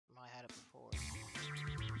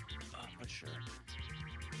sure.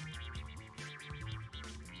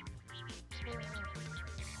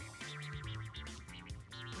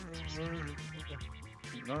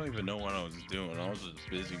 I don't even know what I was doing. I was just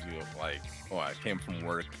busy with like, oh, I came from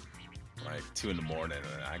work like 2 in the morning,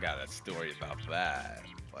 and I got a story about that.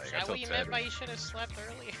 Like, Is I that what told you Ted. meant by you should have slept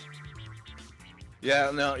earlier?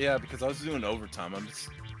 Yeah, no, yeah, because I was doing overtime. I'm just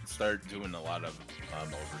started doing a lot of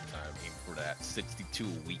overtime, aiming for that 62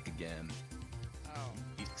 a week again. Oh.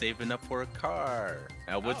 He's saving up for a car.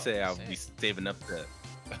 I would Oh, say I would be sick. saving up to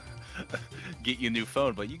get you a new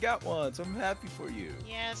phone, but you got one, so I'm happy for you.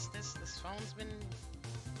 Yes, this phone's been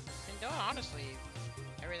doing honestly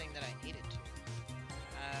everything that I needed to.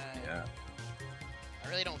 Yeah. I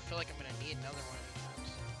really don't feel like I'm gonna need another one anytime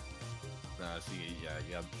soon. No, see, yeah,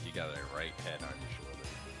 you got a right head on your shoulders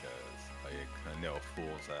because like, I know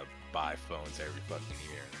fools that buy phones every fucking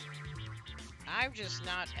year. I'm just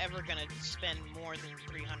not ever gonna spend more than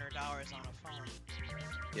 $300 on a phone.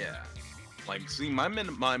 Yeah. Like, see, my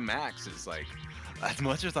max is like, as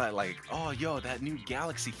much as I like, oh, yo, that new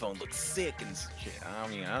Galaxy phone looks sick and shit. I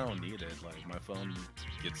mean, I don't need it. Like, my phone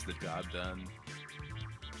gets the job done.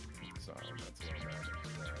 So that's what I'm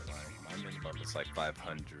at. Like, my minimum is like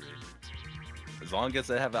 500. As long as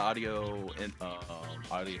I have audio in audio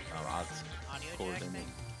Audio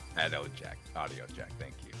jack thing? Audio jack.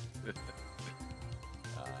 Thank you.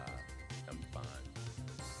 I'm fine.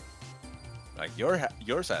 Like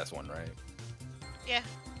yours has one, right? Yeah,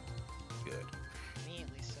 Good.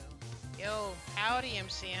 immediately so. Yo, howdy,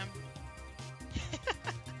 MCM.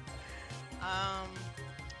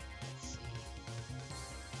 Let's see.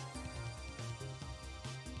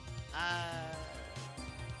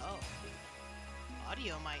 Oh.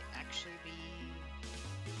 Audio might actually be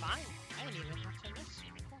fine. I didn't even have to miss.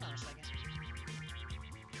 Hold on a second.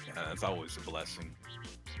 Yeah, that's always a blessing.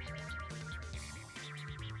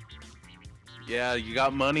 Yeah, you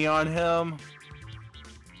got money on him?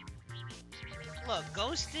 Look,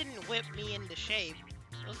 Ghost didn't whip me into shape.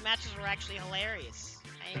 Those matches were actually hilarious.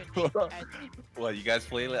 I didn't even think What, you guys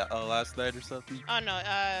played last night or something? Oh no,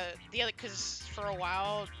 the other, cause for a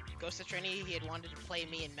while, Ghost of Trinity, he had wanted to play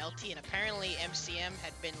me and Melty, and apparently MCM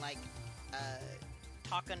had been like,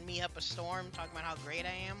 talking me up a storm, talking about how great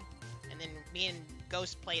I am, and then me and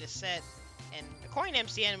Ghost played a set, and according to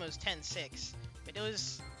MCM it was 10-6, but it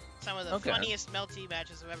was some of the funniest Melty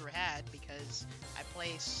matches I've ever had, because I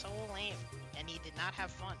play so lame, and he did not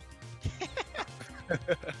have fun.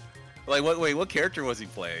 Like, wait, what character was he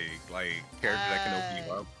playing? Like, character that can open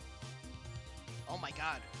you up? Oh my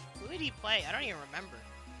god. Who did he play? I don't even remember.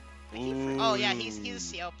 Oh yeah, he's a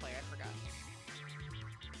CL player, I forgot.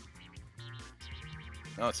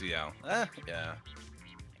 Oh, CL. Yeah.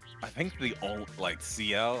 I think the old, like,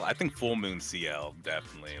 CL, I think Full Moon CL,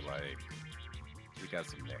 definitely, like, he got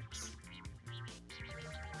some mix.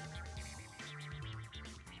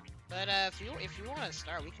 But, if you want to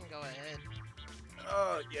start, we can go ahead.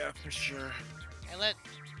 Oh, yeah, for sure. And let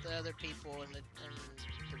the other people in the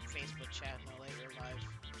Facebook chat know that you're live.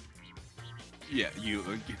 Yeah, you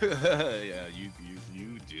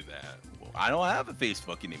do that. Well, I don't have a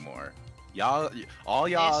Facebook anymore. All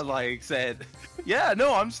y'all like said, yeah,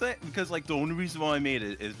 no, I'm saying because like the only reason why I made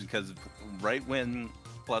it is because right when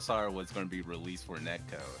Plus R was going to be released for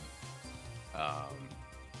netcode,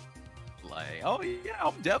 like, oh yeah,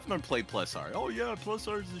 I'm definitely gonna play Plus R. Oh yeah, Plus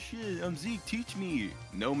R is the shit. Zeke, teach me.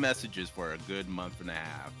 No messages for a good month and a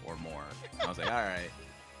half or more. I was like, all right.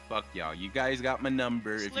 Fuck y'all. You guys got my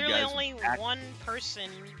number. There's if you literally guys only one person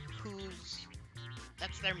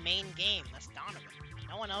that's their main game. That's Donovan.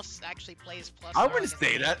 No one else actually plays Plus R. I wouldn't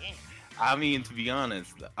say that. Game. I mean, to be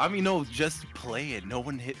honest, I mean, no, just play it. No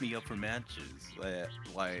one hit me up for matches.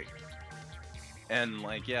 Like, and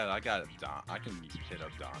like, yeah, I can hit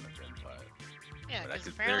up Donovan, but yeah, because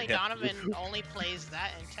apparently Donovan only plays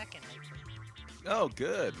that and Tekken lately. Oh,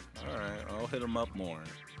 good. All right, I'll hit him up more.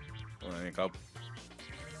 Like,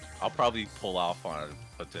 I'll probably pull off on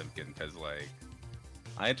Potemkin because, like,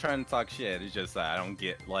 I ain't trying to talk shit. It's just that I don't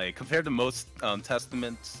get, like, compared to most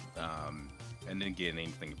Testaments, and didn't get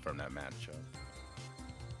anything from that matchup.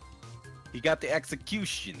 He got the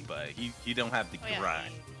execution, but he don't have the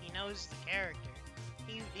grind. Yeah, he knows the character.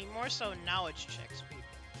 He more so knowledge checks people.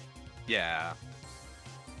 Yeah.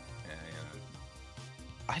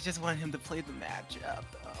 I just want him to play the matchup,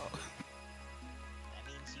 though. That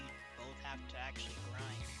means you both have to actually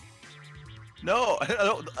grind. No, I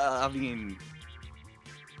don't. I mean,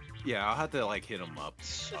 yeah, I'll have to like hit him up,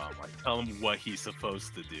 like tell him what he's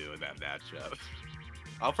supposed to do in that matchup.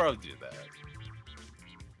 I'll probably do that.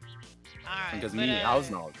 Alright. Because I was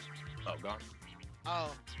not. Oh, gone.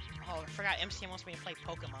 Oh, Oh, I forgot. MCM wants me to play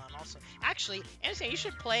Pokemon also. Actually, MCM, you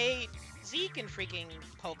should play Zeke and freaking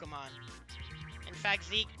Pokemon. In fact,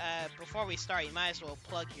 Zeke, before we start, you might as well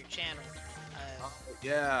plug your channel.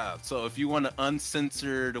 Yeah, so if you want an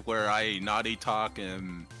uncensored where I naughty talk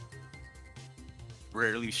and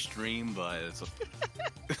rarely stream, but it's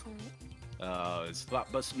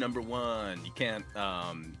ThotBusterNo1. You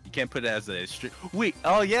can't put it as a stream. Wait,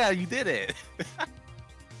 oh yeah, you did it.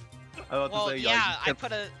 Well, yeah,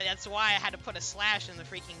 that's why I had to put a slash in the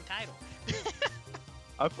freaking title.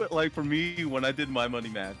 I put, like, for me, when I did my money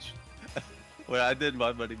match, when I did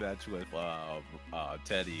my money match with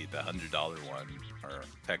Teddy, the $100 one, or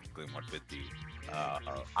technically 150,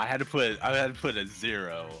 I had to put a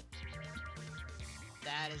 0.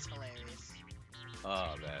 That is hilarious.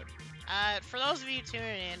 Oh man. For those of you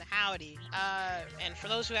tuning in, howdy. And for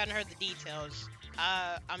those who haven't heard the details,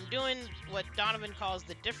 I'm doing what Donovan calls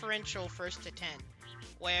the differential first to 10,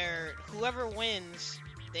 where whoever wins,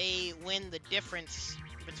 they win the difference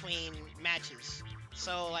between matches.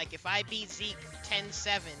 So, like, if I beat Zeke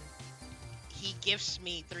 10-7, he gifts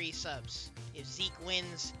me 3 subs. If Zeke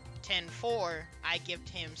wins 10-4, I gift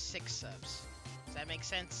him 6 subs. Does that make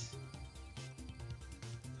sense?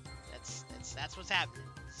 That's what's happening.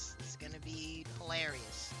 It's gonna be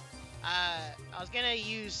hilarious. I was gonna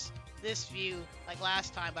use this view like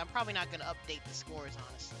last time, but I'm probably not gonna update the scores,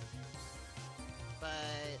 honestly. But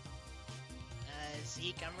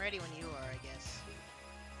Zeke, I'm ready when you are, I guess.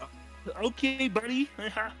 Okay, buddy.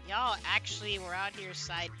 Y'all actually were out here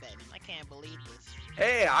side betting. I can't believe this.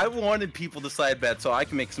 Hey, I wanted people to side bet so I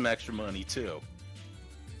can make some extra money too.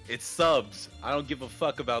 It's subs. I don't give a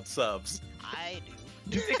fuck about subs. I do.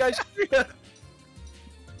 Do you think I should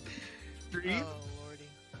stream? Oh lordy.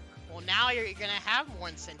 Well, now you're gonna have more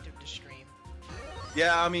incentive to stream.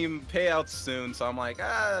 Yeah, I mean, payouts soon, so I'm like,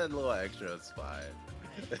 a little extra is fine.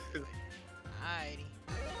 Alrighty.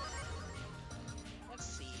 Let's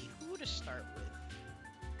see who to start with.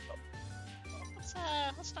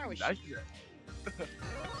 Let's start with you.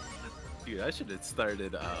 Dude, I should have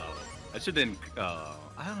started. I shouldn't. I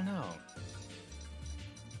don't know.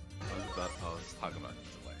 I was talking about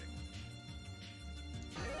delay.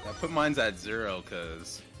 I put mine's at 0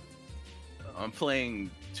 because I'm playing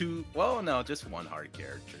just one hard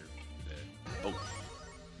character. Oh,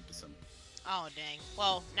 oh dang.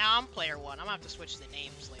 Well, now I'm player 1. I'm gonna have to switch the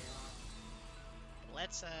names later on.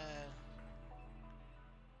 Let's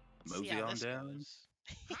move see how on this down. goes.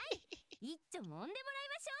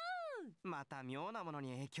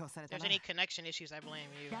 If there's any connection issues, I blame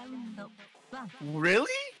you.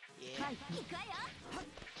 Really? Yeah.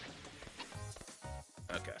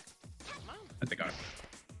 Okay. Come on. I think I.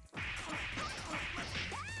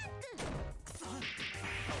 Oh,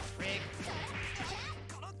 frig.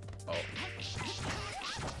 Oh.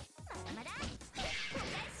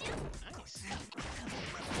 Nice.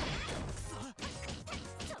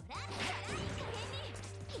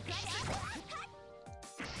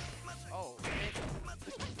 Oh, frig.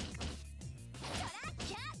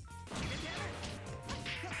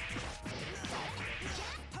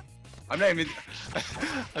 I'm not even.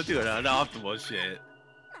 I'm doing unoptimal shit.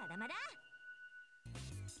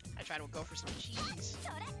 I try to go for some cheese.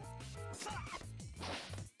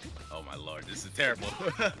 Oh my lord, this is terrible.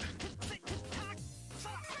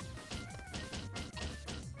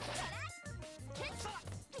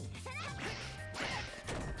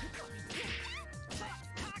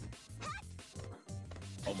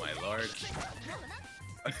 Oh my lord.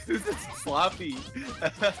 This is sloppy.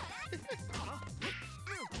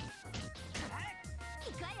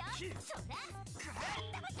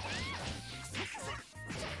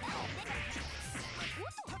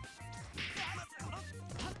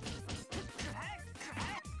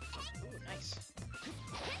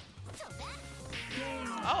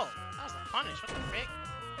 Oh, that was a punish. What the frick?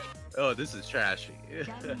 Oh, this is trashy.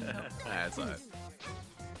 That's fine.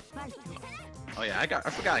 Oh yeah, I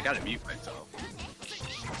forgot I gotta mute myself.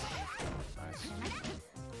 Nice.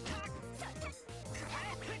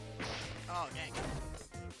 Oh dang.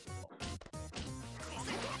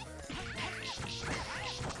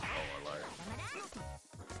 Oh my lord.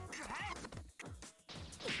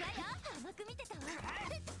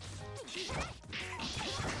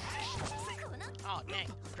 Oh dang,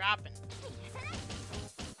 dropping.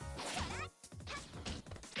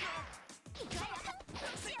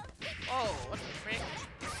 Oh, what the frick?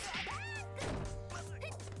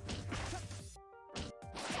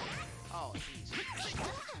 Oh jeez.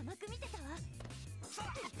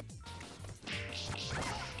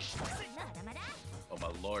 Oh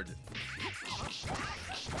my lord.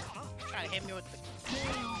 Trying to hit me with the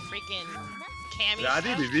freaking Tammy I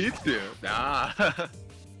stuff? didn't need to. Nah.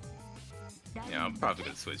 Yeah, I'm probably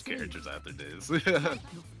gonna switch characters after this.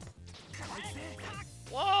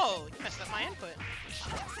 Whoa, you messed up my input.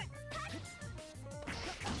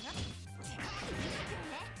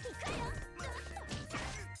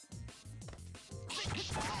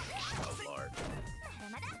 Oh lord.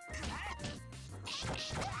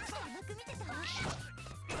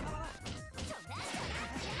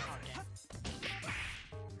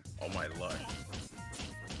 Oh my lord.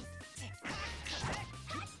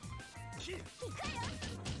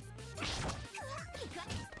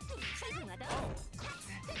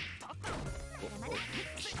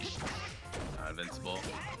 Not invincible.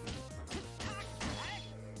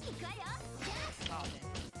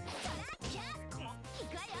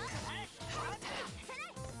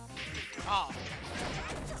 Oh.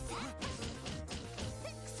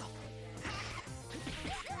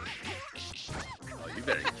 Oh, you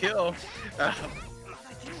better kill.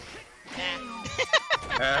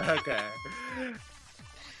 Okay.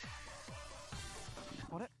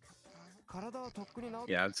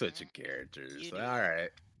 Yeah, I'm switching characters.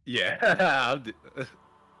 Alright. Yeah, I'll do.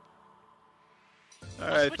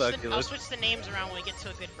 Alright, I'll switch the names around when we get to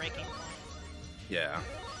a good breaking point. Yeah.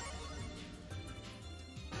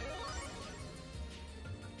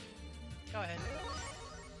 Go ahead.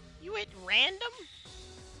 You hit random?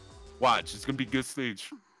 Watch, it's gonna be a good stage.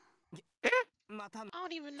 I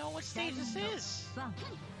don't even know what stage this is.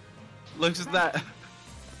 Looks at that.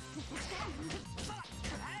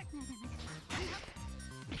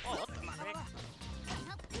 Oh, what the frick?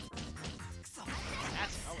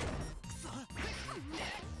 That's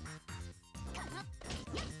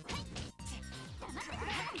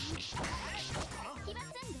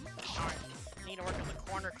darn. Need to work on the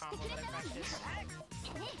corner combo that I practice.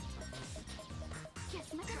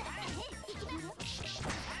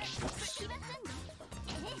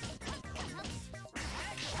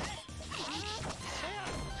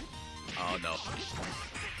 Oh no.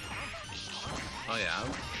 Oh yeah.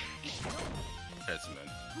 Specimen.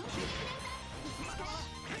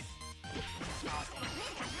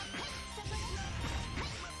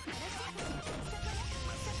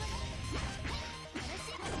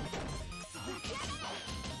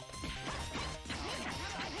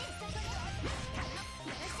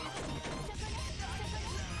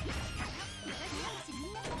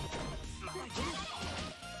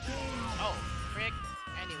 Oh, frick.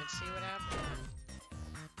 I didn't even see what happened.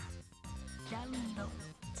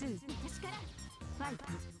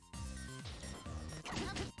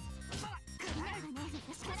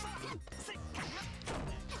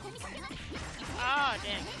 Oh,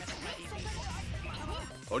 dang. That's my DP.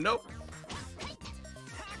 Oh no.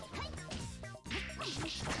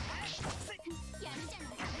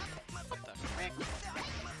 What the frick?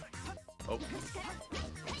 Oh.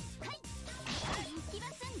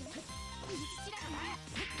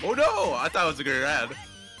 Oh no! I thought it was a good rad.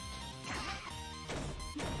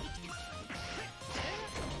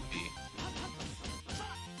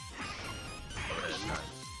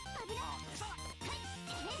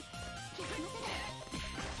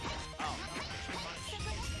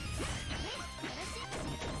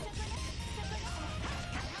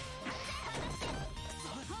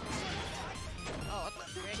 Oh, what the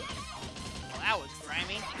frick? Well, that was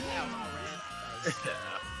grimy. That was all red.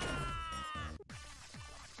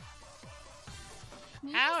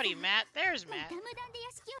 Nice. Howdy, Matt. There's Matt.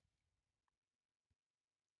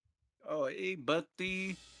 Oh, hey,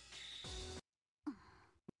 buddy.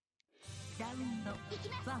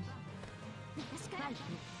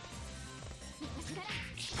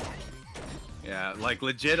 Yeah, like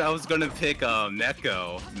legit, I was gonna pick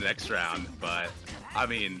Neko next round, but I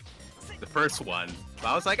mean, the first one. But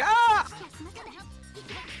I was like, ah!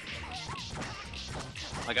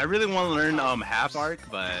 Like I really want to learn half arc,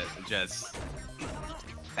 but just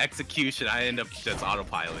execution, I end up just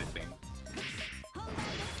autopiloting.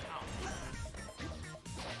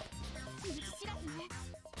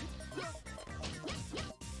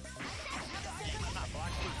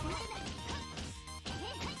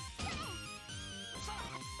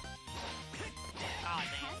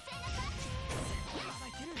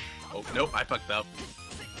 Oh, nope, I fucked up.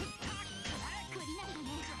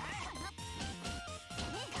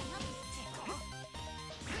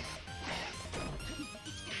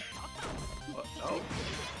 Oh.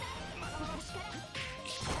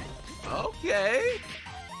 Okay.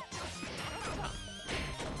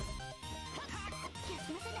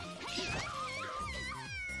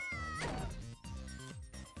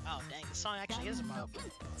 Oh, dang, the song actually is about.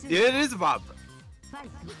 Yeah, it is about.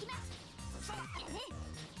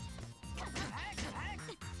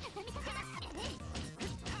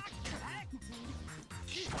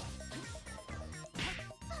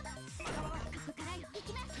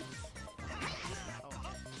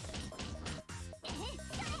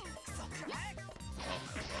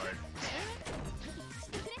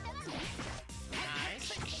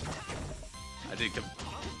 did.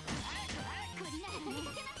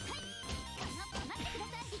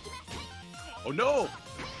 Oh no!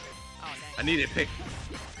 Oh, I need to pick.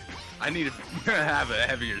 I need to have a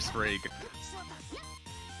heavier streak.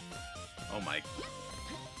 Oh my.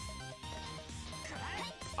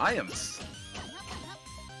 I am.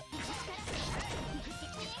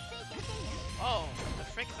 Oh, the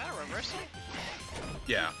frick, is that a reversal?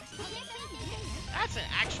 Yeah. That's an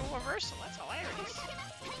actual reversal. That's hilarious.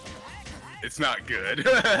 It's not good.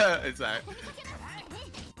 It's not.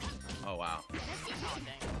 Oh wow. Oh,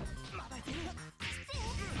 dang.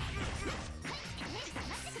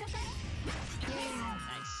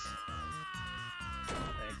 Nice.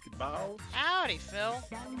 Thank you, boss. Howdy, Phil.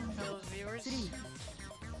 Phil's viewers.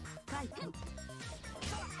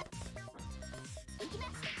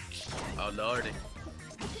 Oh lordy.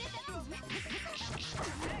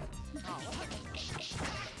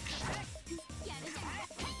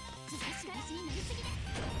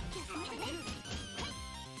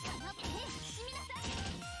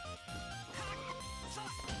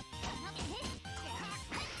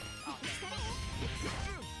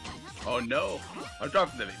 Oh no! I'm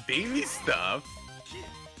dropping the baby stuff.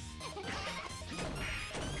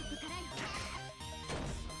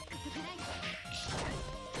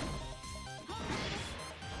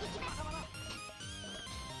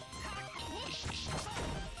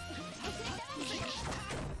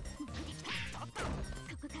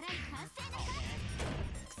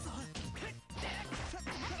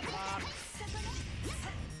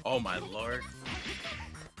 Oh my lord.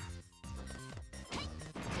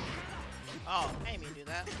 Oh, I didn't mean to do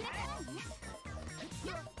that.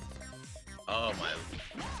 Oh my.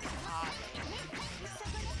 Ah,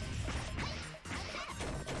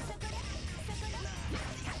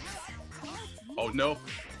 Oh no.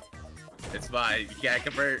 It's fine. You can't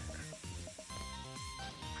convert.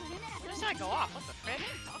 does that go off? What the frick?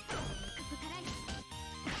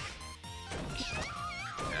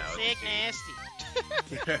 No, Sick nasty.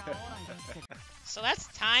 So that's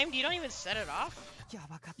timed? You don't even set it off?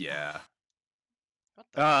 yeah. What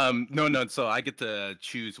the? No. So I get to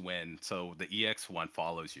choose when. So the EX one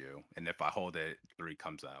follows you, and if I hold it, 3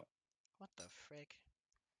 comes out. What the frick?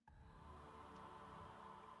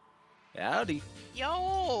 Howdy.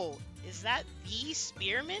 Yo! Is that the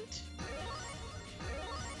spearmint?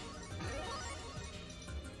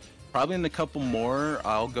 Probably in a couple more,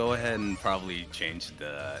 I'll go ahead and probably change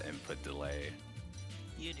the input delay.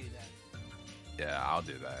 You do that. Yeah, I'll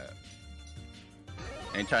do that.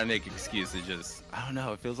 Ain't trying to make excuses, just, I don't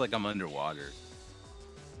know, it feels like I'm underwater.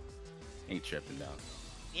 Ain't tripping though.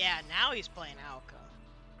 Yeah, now he's playing Alka.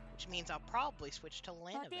 Which means I'll probably switch to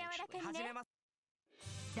Lin eventually.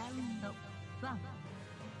 ラウンド1フ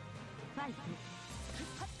ァイト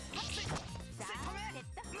さあセッ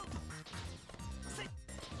トせい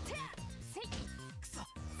せいくそ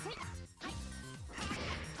せいはい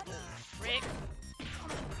Frick.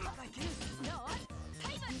 どうタ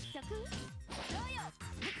イム一足どうよ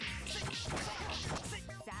さ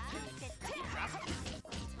あセット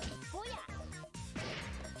ほや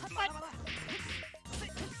What?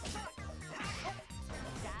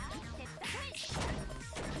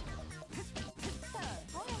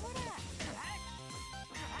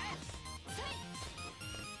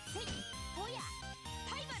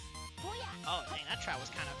 Oh, dang, that try was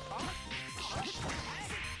kind of far.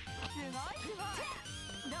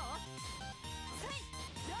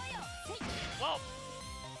 Whoa!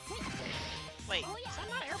 Wait, is that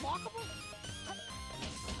not air blockable?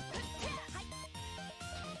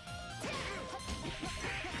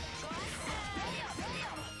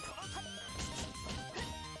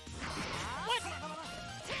 What?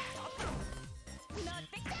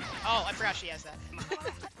 Oh, I forgot she has that.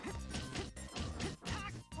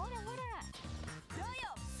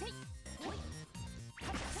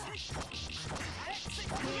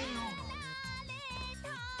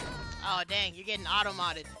 Oh dang, you're getting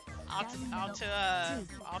auto-modded. I'll to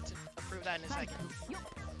approve that in a second.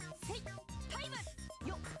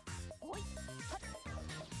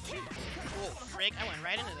 Oh, frick, I went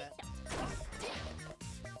right into that.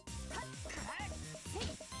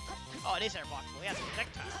 Oh, it is air blockable. Yeah, it's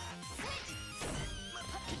projectile.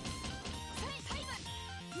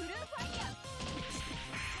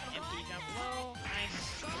 Empty jump low. Nice.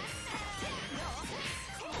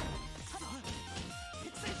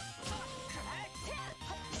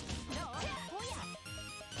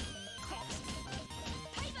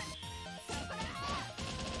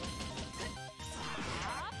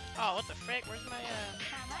 Oh, what the frick? Where's my, nice.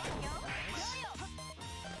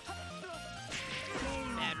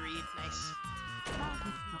 Bad read. Nice.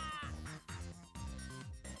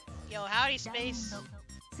 Yo, Yo, howdy, Space.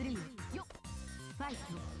 3よファイト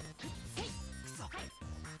せいくそ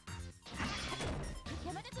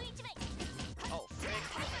山田君1枚 Oh, frick. I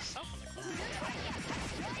put myself in the corner.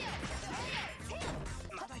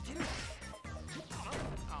 まだいける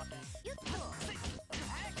Oh, dang. よっと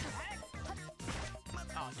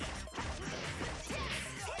Oh, dang.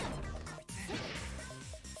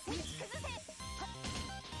 崩せ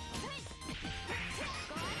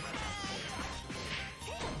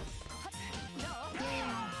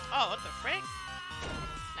Oh, what the frick?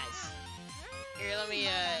 Nice. Here, let me,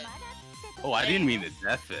 Oh, I didn't mean to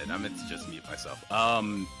death it. I meant to just mute myself.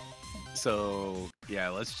 So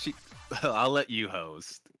yeah, I'll let you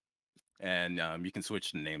host, and you can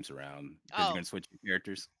switch the names around. Because you're gonna switch your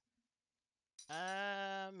characters.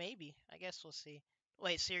 Maybe. I guess we'll see.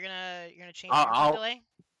 Wait, so you're gonna change I'll- your delay?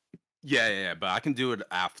 Yeah, but I can do it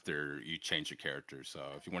after you change your character.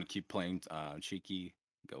 So if you want to keep playing cheeky,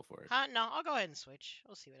 go for it. Huh? No, I'll go ahead and switch.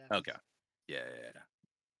 We'll see what happens. Okay. Yeah.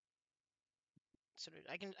 So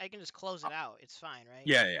I can just close it out. It's fine,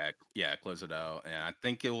 right? Yeah. Close it out, and I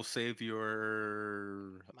think it will save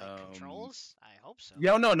your My controls? I hope so.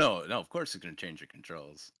 Yeah, no. Of course, it's gonna change your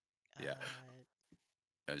controls. Yeah.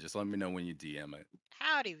 Uh, Just let me know when you DM it.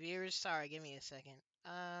 howdy, viewers. Sorry, give me a second.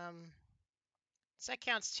 So that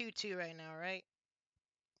counts 2-2 right now, right?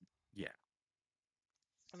 Yeah.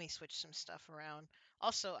 Let me switch some stuff around.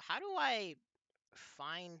 Also, how do I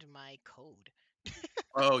find my code?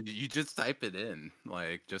 Oh, you just type it in.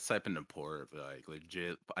 Like, just type in the port. Like,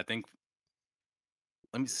 legit. I think.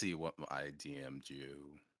 Let me see what I DM'd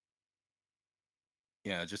you.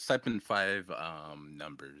 Yeah, just type in 5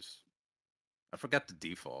 numbers. I forgot the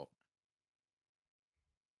default.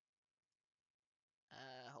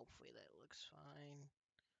 Hopefully that looks fine.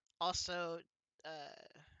 Also,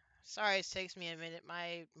 sorry it takes me a minute.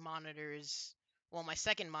 My monitor is, well, my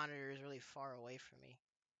second monitor is really far away from me.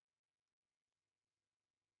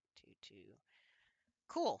 2-2.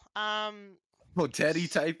 Cool. Oh, Teddy,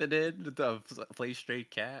 type it in. The play straight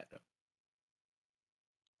cat.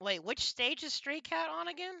 Wait, which stage is Stray Cat on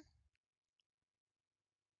again?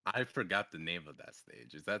 I forgot the name of that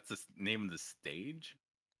stage. Is that the name of the stage?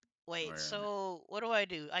 Wait, Or- so what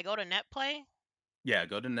do? I go to NetPlay? Yeah,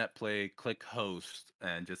 go to NetPlay, click host,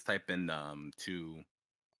 and just type in 5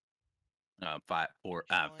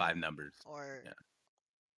 numbers. Or Yeah.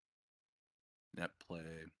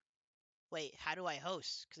 NetPlay. wait, how do I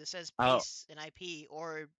host? Because it says Oh. paste an IP,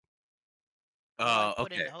 or what do I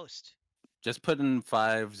put in Okay. the host? Just put in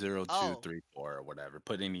 50234 or whatever.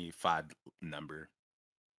 Put any 5 number,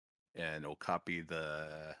 and it'll copy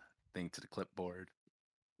the thing to the clipboard.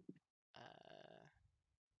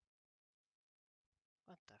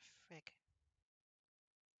 What the frick?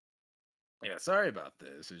 Yeah, sorry about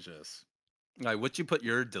this. It's just like what you put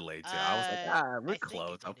your delay to. I was like, I we're think it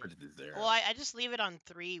close. I'll did put it to 0. Well, I just leave it on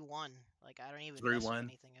 3-1. Like I don't even mess with 3-1?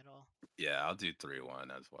 anything at all. Yeah, I'll do 3-1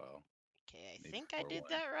 as well. Okay, I Maybe think I did 4-1.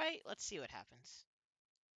 that right. Let's see what happens.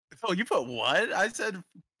 Oh, you put what? I said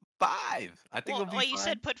 5. I think Well, it'll be wait, you fine.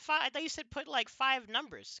 said put 5. I thought you said put like 5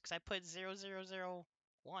 numbers, because I put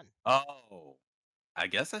 0001. Oh, I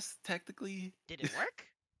guess that's technically. Did it work?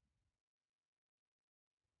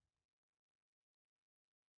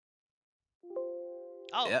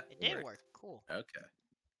 Oh, Yeah, it did worked. work. Cool. Okay.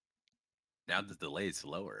 Now the delay is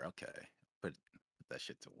lower. Okay. Put that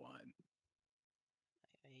shit to 1.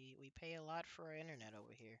 We pay a lot for our internet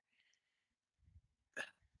over here.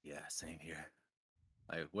 Yeah, same here.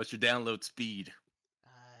 Like, what's your download speed?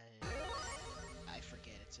 I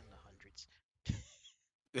forget. It's in the hundreds.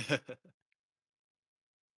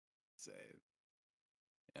 Save.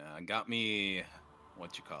 Yeah, got me.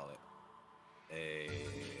 What you call it? A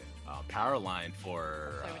power line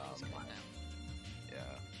for. Everything's going down. Yeah.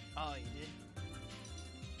 Oh, you did?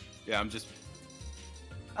 Yeah, I'm just.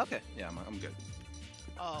 Okay. Yeah, I'm good.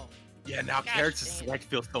 Oh. Yeah, now Gosh character dang it. select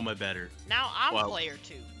feels so much better. Now I'm Well, player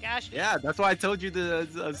 2. Gosh. dang Yeah, that's why I told you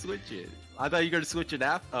to switch it. I thought you were gonna switch it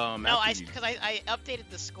after. No, after you- because I updated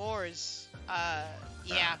the scores.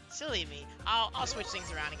 Yeah, silly me. I'll switch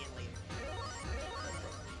things around again later.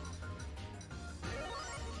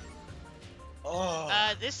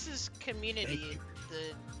 Oh. This is community,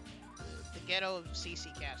 the ghetto CC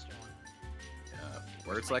caster one. Yeah,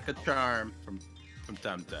 works like a charm from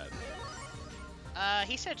time to time.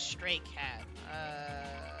 He said stray cat.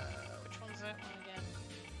 Which one's that one again?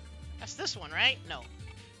 That's this one, right? No.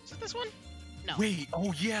 Is it this one? No. Wait,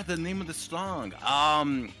 oh yeah, the name of the song.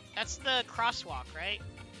 That's the crosswalk, right?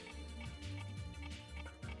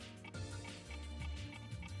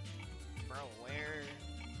 Bro, where?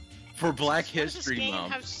 For Black Why does History this game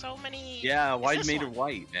Month. have so many? Yeah, Is why this made one? it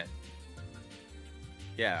white? Man.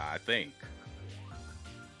 Yeah, I think.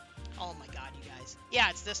 Oh my god, you guys.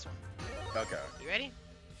 Yeah, it's this one. Okay. You ready?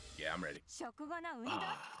 Yeah, I'm ready. 食後の運動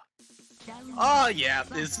Oh yeah,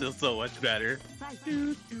 this is so much better.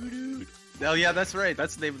 Oh yeah, that's right.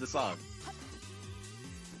 That's the name of the song.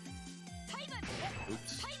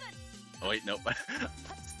 Oops. Oh wait, nope.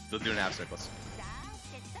 Still doing half circles.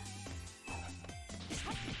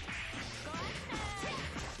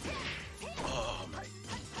 Oh my.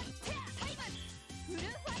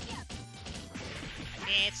 I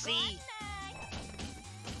can't see.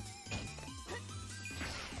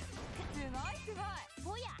 すごいすご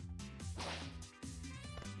いぼや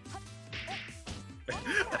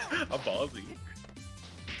I'm ballsy.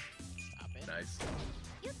 Stop it. Nice.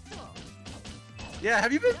 よっと Yeah,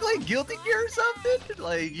 have you been playing Guilty Gear or something?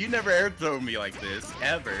 Like, you never air throw me like this,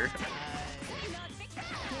 ever.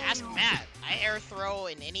 Ask Matt. I air throw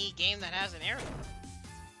in any game that has an air throw.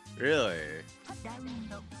 Really? ラウン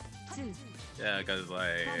ド2 Yeah, because,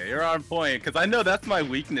 like, you're on point. Because I know that's my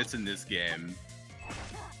weakness in this game. す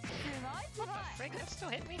ごいすごい Frick, that still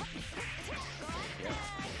hit me?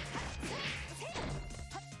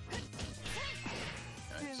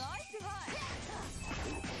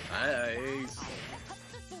 Nice.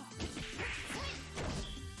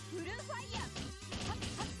 フルファイヤー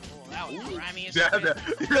Oh, that was grimy as Yeah, shit.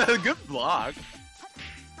 yeah, good block. はい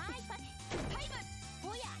パチタイム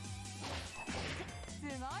ぼやすご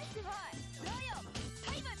いすごいどうよ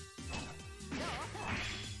タイムどう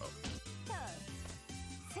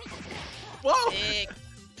Whoa! Sick.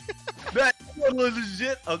 That one was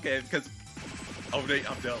legit. Okay, because. Oh, wait,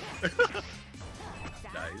 I'm dope.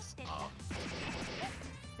 Nice. Oh.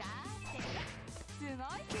 さーてすごい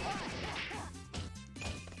す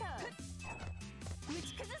ごい打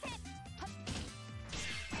ち崩せす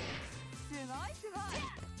ごいすごい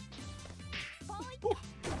ポイント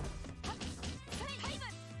タイム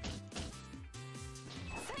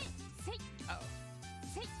せい Uh-oh.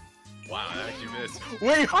 せい Wow, I actually missed.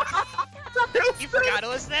 Wait! You forgot it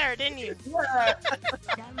was there, didn't you? Yeah.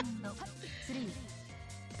 ラウンド3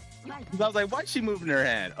 I was like, why's she moving her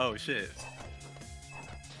hand? Oh, shit.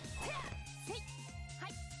 せいは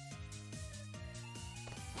い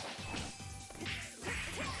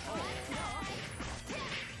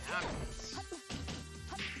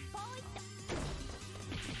ポイントど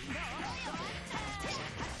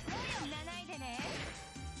う7位でね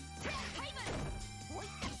タイムポイン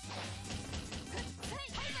トタイム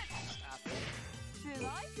Stop it. すごい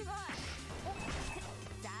すごい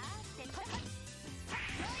さーて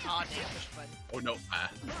Oh, damn, push button. Oh, no. Ah.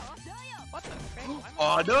 どうよ What the frick? Why am I-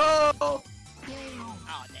 Oh, no! Oh, damn, I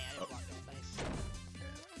didn't block that dice.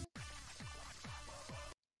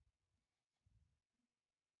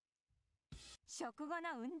 食後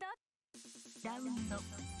の運動ラウンド1フ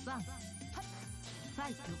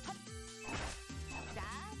ァイトさー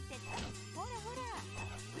てほらほら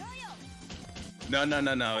どうよ No, no,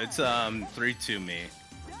 no, no. It's 3-2 me.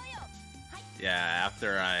 どうよはい Yeah,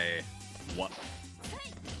 after I won.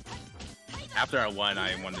 After I won,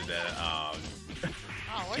 I wanted to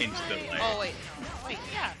Oh, where's Change the my... way. Oh, wait, no. Wait,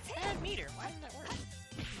 yeah, add meter. Why didn't that work?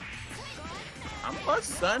 I'm plus,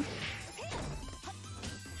 son.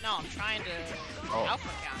 No, I'm trying to Oh. alpha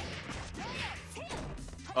count.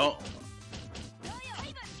 Oh,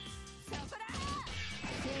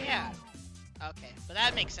 Yeah. Okay, but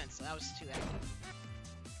that makes sense. That was too active.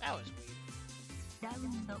 That was weird. ラウ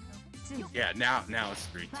ンド2 yeah. Now it's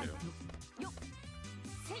 3-2. よっ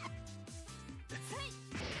せいせい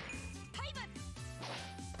タイム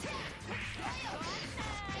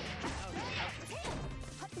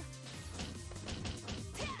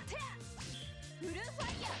フルファ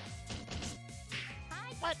イヤーは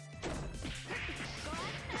い What?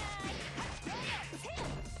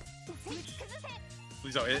 打ち崩せ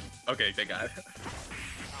Please don't hit. Okay, thank God.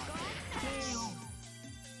 Oh,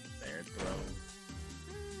 There, throw.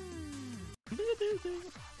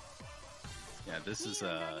 Yeah, this is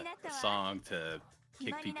a song to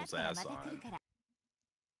kick people's ass on.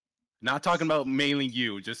 Not talking about mainly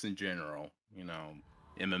you, just in general. You know,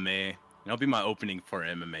 MMA. That'll be my opening for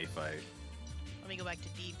an MMA fight. let me go back to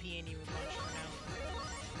DP and you a bunch for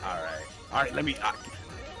now. All right. Let me.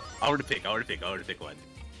 I want to pick one.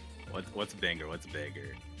 What's a banger? What's a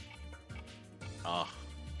banger? Oh.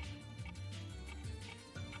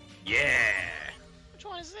 Yeah. Which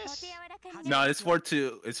one is this? No, it's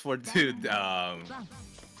 4-2. It's 4-2. フ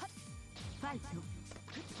ァイト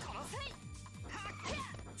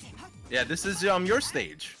Yeah, this is your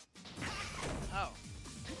stage. Oh.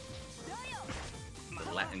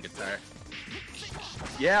 The Latin guitar.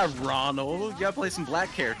 Yeah, Ronald. You gotta play some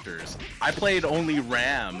black characters. I played only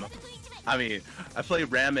Ram. I mean, I play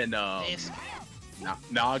Ram and This.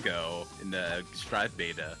 Nago in the Strive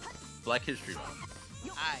beta. Black History Month.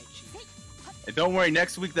 Alright, chief. And don't worry,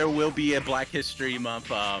 next week there will be a Black History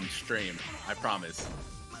Month stream. I promise.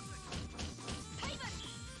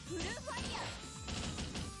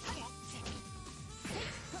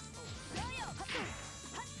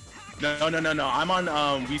 No. I'm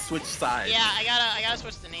on. We switched sides. Yeah, I gotta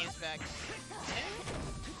switch the names back.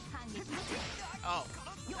 Oh,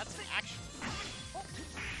 that's an actual.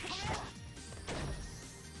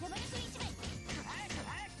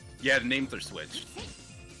 Yeah, the names are switched.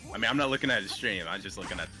 I mean, I'm not looking at the stream. I'm just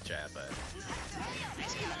looking at the chat, but.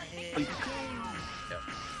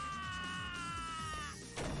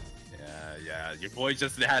 Yeah. Your boy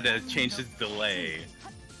just had to change his delay.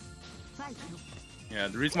 Yeah,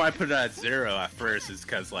 the reason why I put it at 0 at first is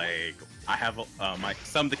because like I have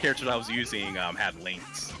some of the characters I was using had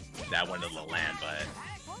links that went to the land, but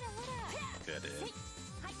good.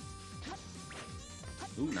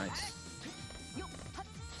 Ooh, nice.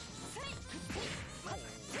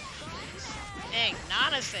 Dang,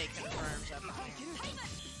 Nanase confirms up here.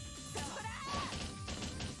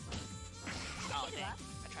 Oh dang,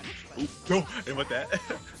 I tried to play. Ooh, no, and with that.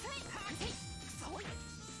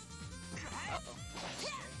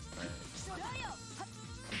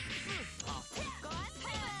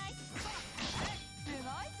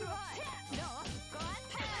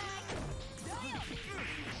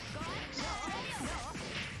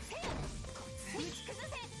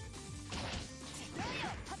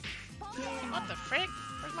 What the frick?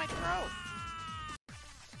 Where's my throw?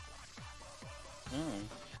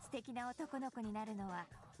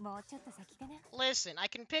 Listen, I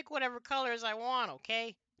can pick whatever colors I want,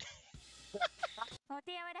 okay?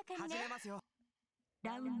 始めますよ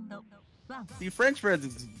See, French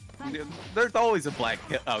friends, there's always a black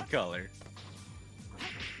color.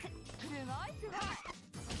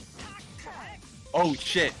 Oh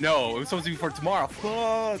shit, no, it was supposed to be for tomorrow.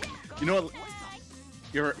 Fuck. You know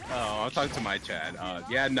what? I'll talk to my chat.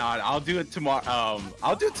 Yeah, nah, I'll do it tomorrow.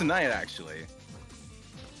 I'll do it tonight, actually.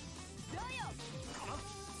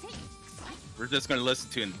 We're just gonna listen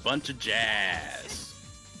to a bunch of jazz.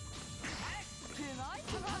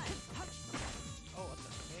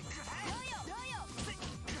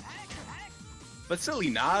 But silly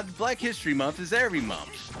nod, Black History Month is every month.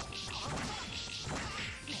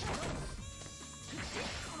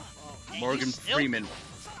 Morgan Freeman.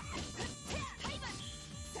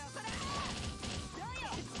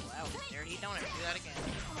 Wow, dirty, don't ever do that again.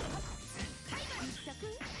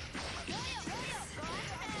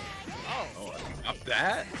 Oh, Up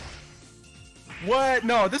that? What?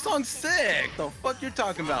 No, this song's sick. The fuck you're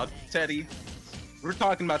talking about, Teddy? We're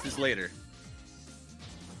talking about this later.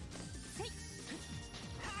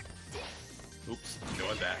 Oops, you know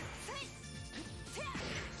what that?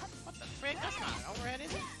 what the frick? That's not an overhead,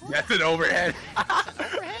 is it? That's an overhead. That's an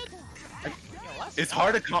overhead? Yo, that's It's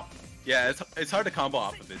hard to it's hard to combo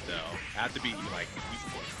off of it though. Have to be like,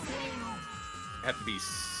 have to be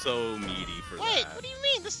so meaty for that. Wait, what do you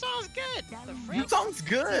mean? This song's good. The frick? This song's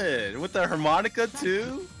good with the harmonica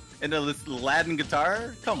too, and the Latin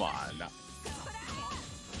guitar. Come on.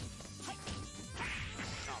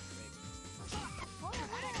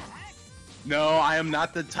 No, I am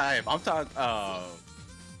not the type. I'm talking.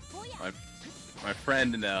 My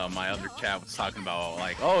friend in my other chat was talking about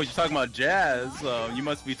like, oh, you're talking about jazz. You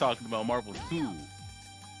must be talking about Marvel 2.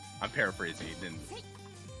 I'm paraphrasing. He didn't.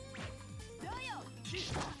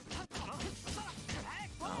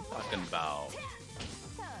 I'm talking about.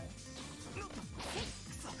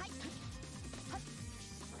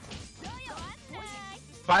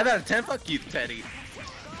 5 out of 10. Fuck you, Teddy.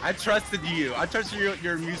 I trusted you. I trusted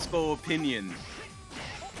your musical opinion,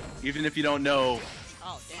 even if you don't know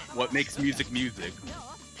what makes music.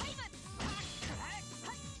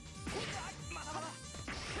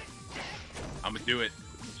 I'm gonna do it.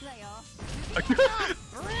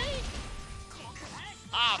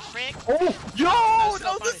 Ah, frick. Oh, yo, that was a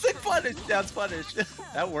punish. sick punish. That's punish.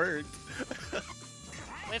 That worked.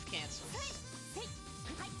 Whiff cancels.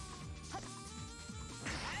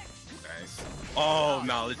 Nice. Oh,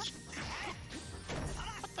 knowledge.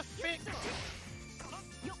 What the frick?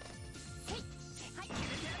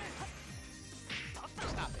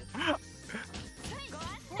 Stop it.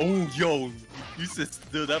 Oh, yo, you just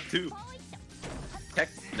stood up too. Heck,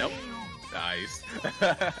 nope. Nice.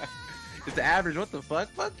 It's average. What the fuck?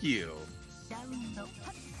 Fuck you.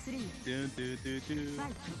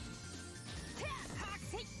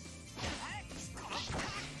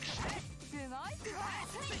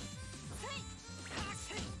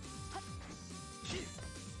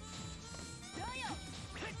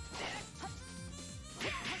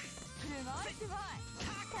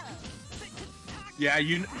 Yeah,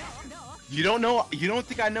 you don't know, you don't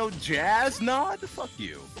think I know jazz? Nod? Fuck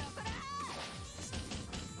you.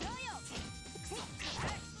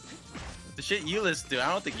 The shit you listen to,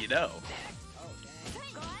 I don't think you know.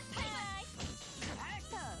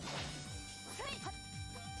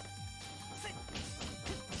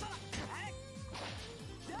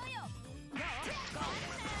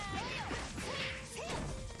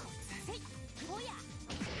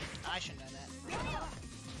 I should know that.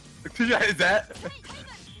 Yeah, is that?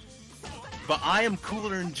 But I am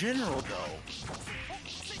cooler in general, though.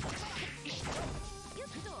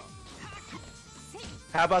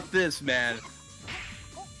 How about this, man?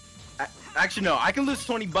 Actually, no. I can lose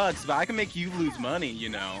 20 bucks, but I can make you lose money. You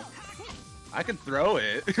know, I can throw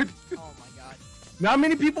it. Oh my god. Not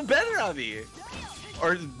many people bet on me,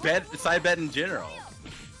 or side bet in general.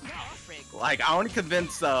 Oh, frick. Like, I want to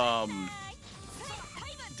convince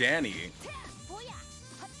Danny.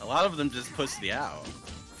 A lot of them just push me out.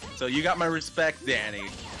 So you got my respect, Danny.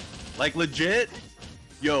 Like, legit,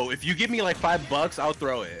 yo, if you give me like $5, I'll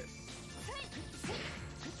throw it.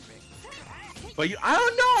 But I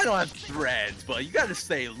don't know, I don't have threads, but you gotta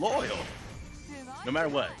stay loyal. No matter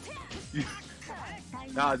what.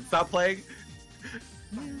 Nah, stop playing.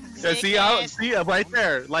 Yeah, see, I'm right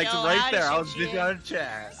there. Like, Yo, right there. I how was did busy on the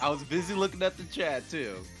chat. I was busy looking at the chat,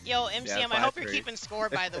 too. Yo, MCM, Yeah, I hope you're 5-3. keeping score,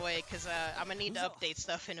 by the way, because I'm gonna need to update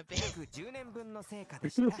stuff in a bit.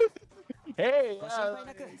 Hey,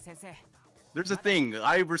 there's a thing.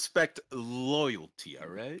 I respect loyalty,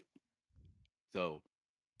 alright? So,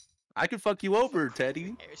 I can fuck you over,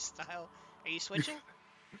 Teddy. Hairstyle. Are you switching?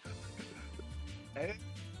 Hey.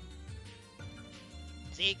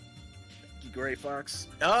 Zeke? Gray Fox.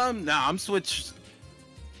 Nah, I'm switched.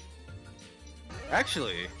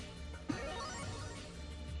 Actually,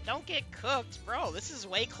 Don't get cooked, bro. This is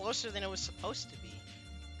way closer than it was supposed to be.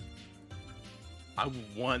 I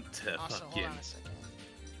want to Also, fucking. hold on a second.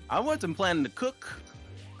 I wasn't planning to cook.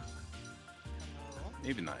 Hello?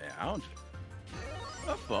 Maybe not. Yeah, I don't.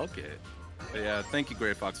 Oh, fuck it. But yeah, thank you,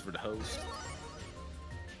 Gray Fox, for the host.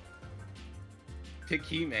 Pick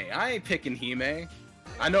Hime. I ain't picking Hime.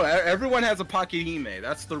 I know everyone has a pocket Hime.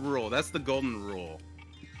 That's the rule. That's the golden rule.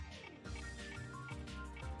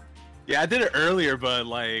 Yeah, I did it earlier, but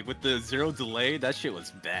like with the 0 delay, that shit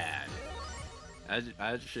was bad.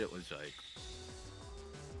 That shit was like.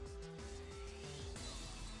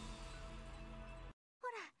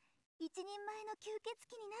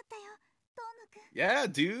 Yeah,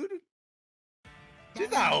 dude.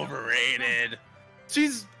 She's not overrated.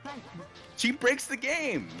 She breaks the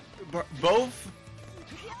game. Both.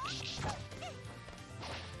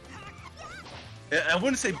 I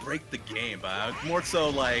wouldn't say break the game, but more so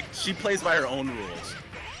like she plays by her own rules.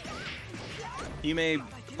 Hime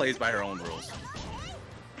plays by her own rules.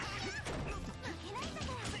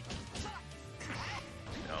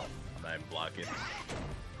 No, I'm not even blocking.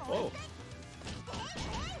 Whoa.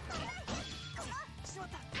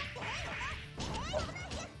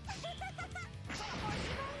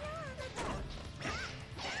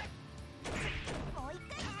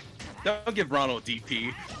 Don't give Ronald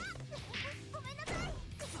DP.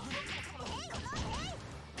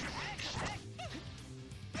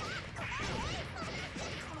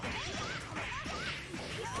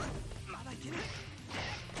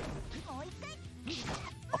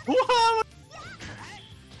 What?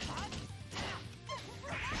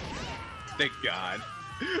 Thank God.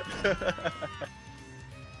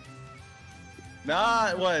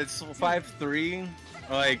 Nah, what? It's 5-3.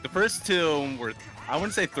 Like the first two were, I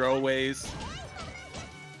wouldn't say throwaways.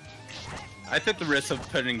 I took the risk of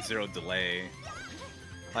putting 0 delay.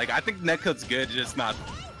 Like I think netcode's good, just not.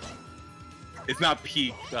 It's not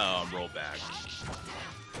peak rollback.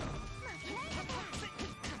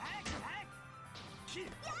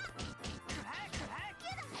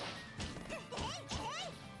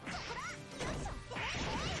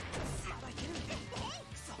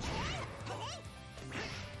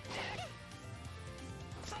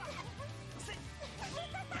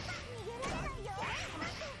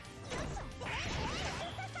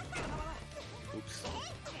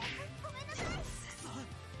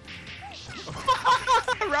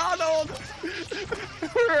 Ronald!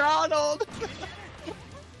 Ronald!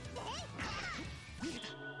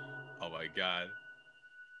 Oh my God.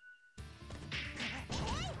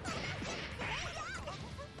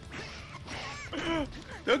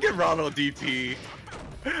 Don't get Ronald DP.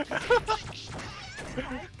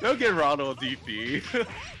 Don't get Ronald DP.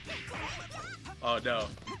 Oh no.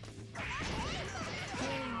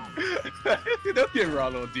 Don't get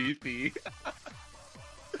Ronald DP.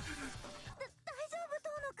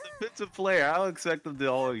 Defensive player, I'll expect them to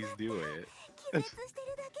always do it.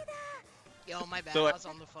 Yo, my bad. So, I was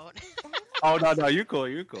on the phone. Oh no, you cool,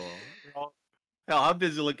 you cool. Hell, I'm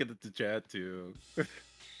busy looking at the chat too.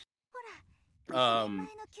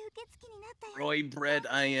 Roy Bread,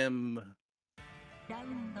 I am.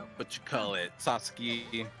 What you call it?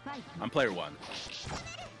 Sasuke. I'm player 1.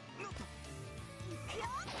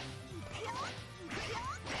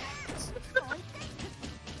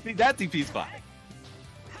 See, that DP's fine.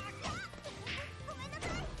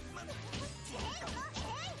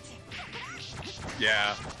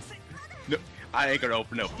 Yeah. No, I ain't gonna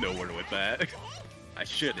open up no word with that. I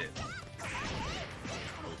shouldn't.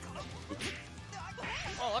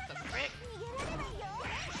 Oh, what the frick?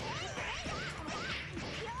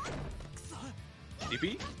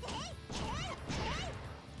 DP?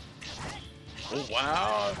 Oh,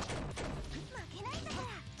 wow.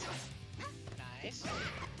 Nice.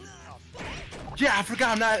 Oh, Yeah, I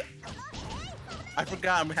forgot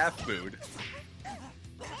I'm half food.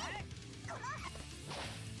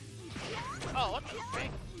 oh, what the frick?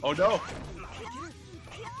 Oh no!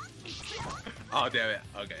 Oh damn it!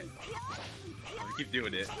 Okay, I'm gonna keep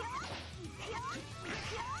doing it.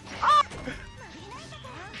 Ah!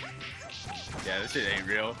 Yeah, this shit ain't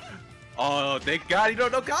real. Oh, thank God you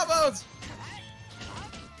don't know combos!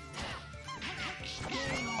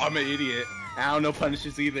 I'm an idiot. I don't know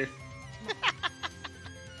punishes either.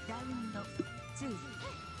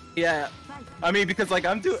 Yeah, I mean because like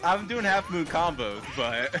I'm doing half moon combos,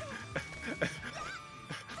 but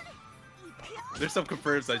there's some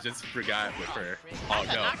confirms I just forgot with her. Oh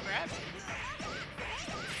no!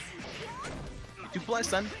 You play,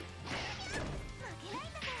 son.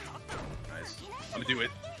 Nice. I'm gonna do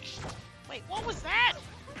it. Wait, what was that?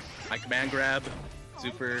 I command grab.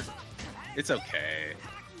 Super. It's okay.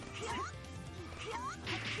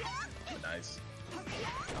 Nice.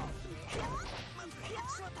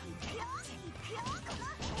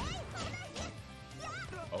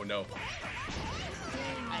 Oh no.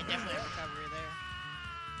 I definitely have recovery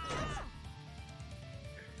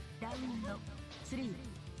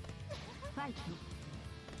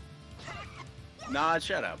there. Nah,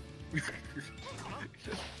 shut up.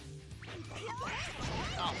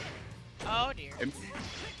 Oh. Oh dear.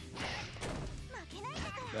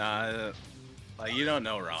 Like you don't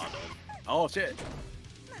know Ronald. Oh shit.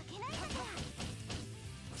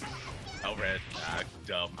 Oh red. Ah,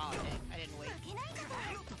 dumb. Oh, dang. I didn't wait.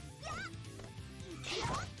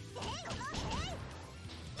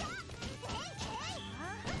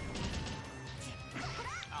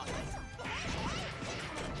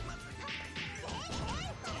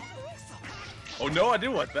 Oh no, I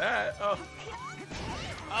didn't want that. Oh.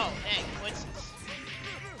 Oh, dang. What's this?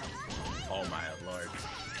 Oh my lord.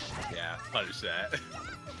 Yeah, punish that.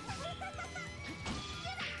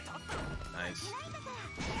 Nice.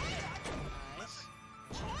 Nice.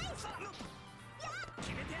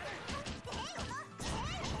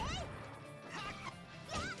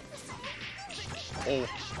 Oh.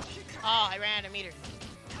 Oh, I ran out of meter.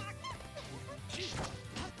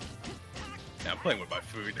 Yeah, I'm playing with my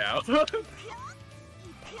food now.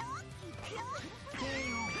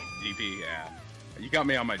 DP, yeah. You got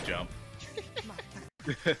me on my jump.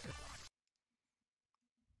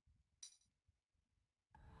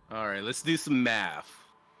 Alright, let's do some math.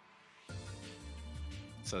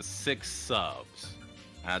 So 6 subs.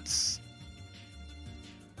 That's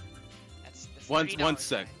the one $30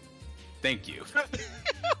 sec. Thank you.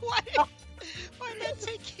 Why did that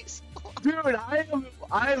take you so long? Dude,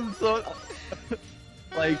 I am so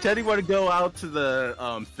like Teddy want to go out to the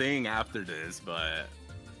thing after this, but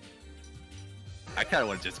I kind of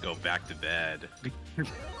want to just go back to bed.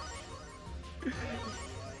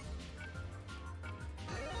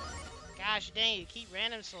 Gosh dang, you keep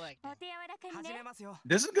random select.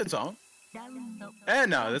 This is a good song. Eh,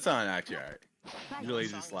 no, that's not actually alright. Really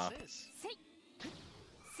just loud.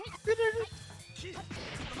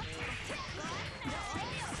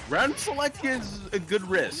 Random select is a good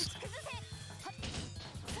risk.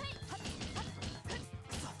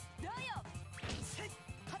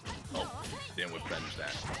 Oh, didn't whip finish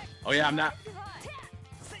that. Oh yeah, I'm not.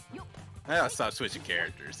 I gotta stop switching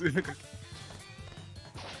characters.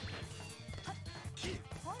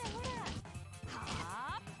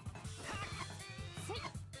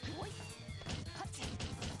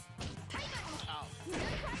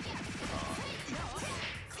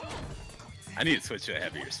 I need to switch to a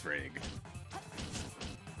heavier spring.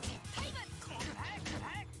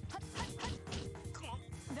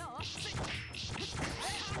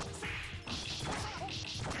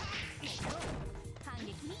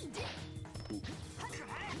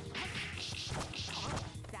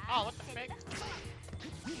 Oh, what the frick?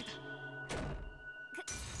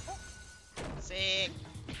 Sick.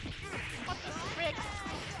 What the frick?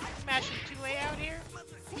 Smashing 2A out here?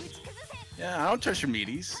 Yeah, I don't trust your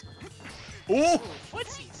meaties. Ooh! Ooh,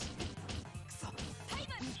 footsies.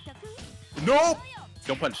 Nope!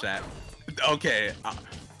 Don't punch that. Okay.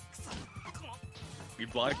 You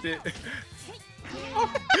blocked it?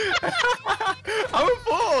 I'm a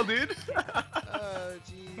fool, dude! Oh,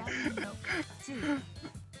 jeez.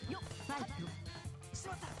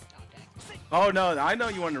 Oh no, I know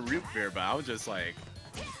you want to root beer, but I was just like...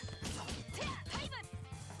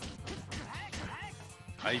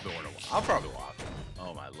 I even want to... I'll probably walk.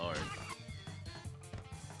 Oh my lord.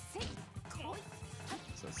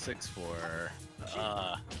 So 6-4.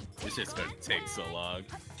 It's just gonna take so long.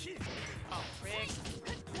 Oh, frick.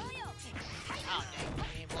 Oh, dang.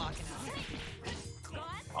 He ain't blocking out.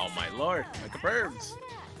 Oh my lord, like a birds.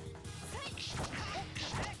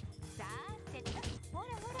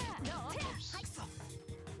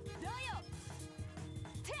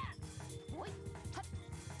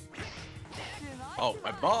 Oh,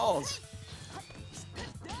 my balls!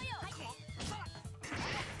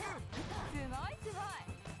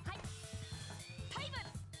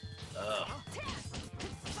 Ugh.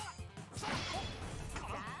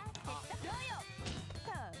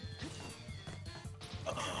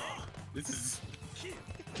 This is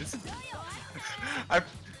I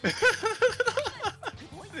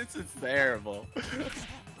this is terrible.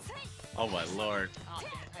 Oh my lord. Oh,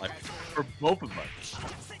 dang. I Like got you. for both of us.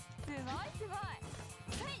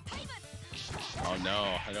 Oh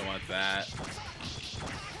no, I don't want that.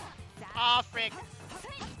 Oh, frick.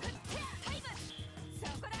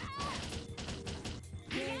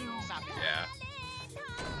 Stop it.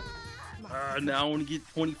 Yeah. Now I want to get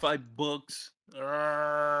 25 bucks.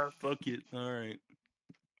 Fuck it. Alright.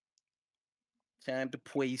 Time to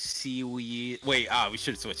play seaweed. Wait, we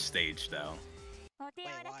should switch stage though.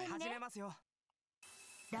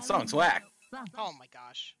 Song's whack. Oh my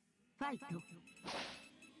gosh. Don't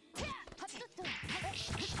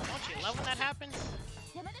you love when that happens?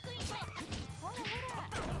 Easy.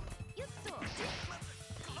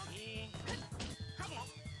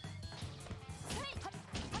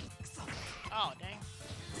 Oh, dang.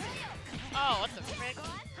 Oh, what the frick?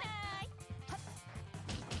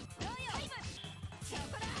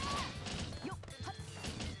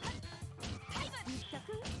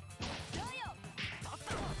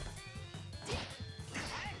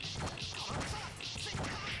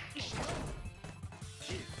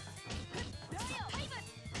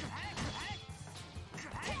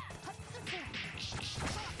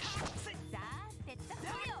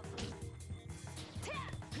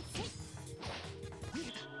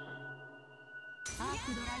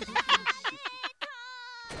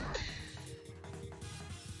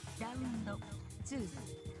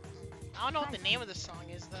 I don't know what the name of the song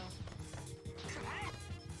is, though.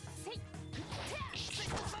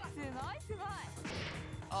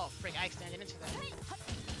 Oh, frick, I extended into that.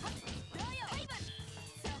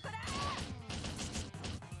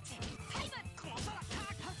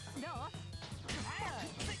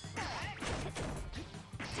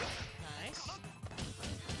 Nice.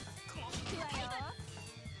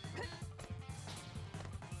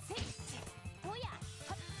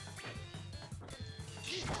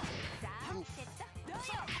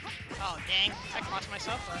 Oh, dang. I crossed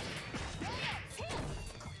myself up.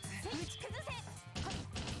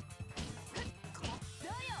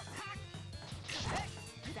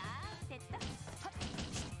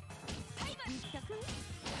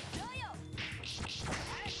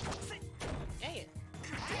 Dang it.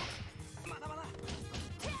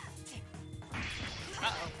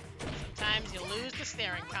 Uh-oh. Sometimes you lose the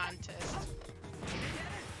staring contest.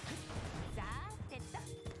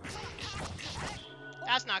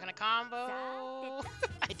 That's not gonna combo.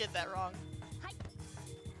 I did that wrong.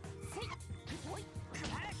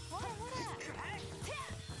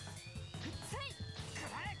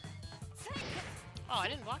 Oh, I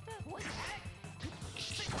didn't block that?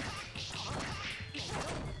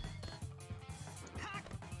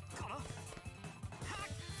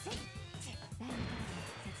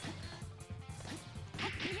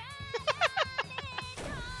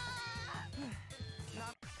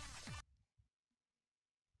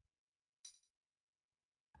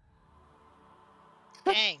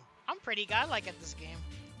 Dang, I'm pretty godlike at this game.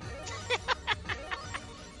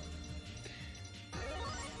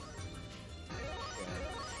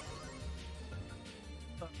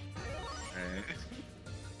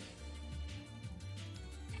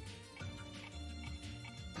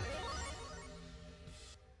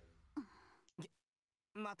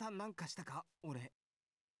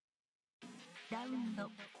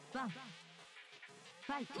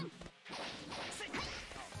 Alright.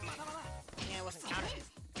 Yeah, I wasn't counting it.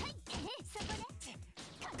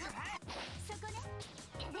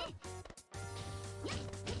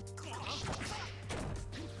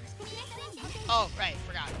 Oh, right,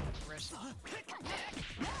 forgot. Reverse.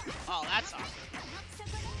 Oh, that's awesome.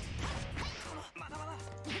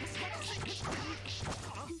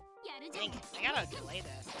 Dang, I gotta delay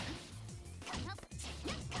that.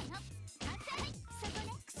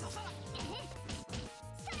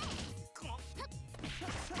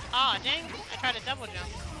 Oh, dang, I tried to double jump.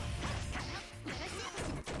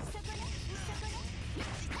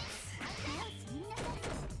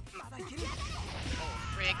 Oh,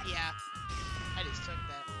 frick, yeah. I just took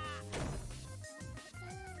that.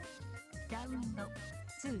 Round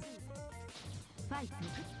 2 fight.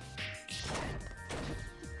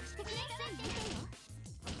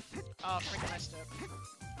 Oh, frick, messed up.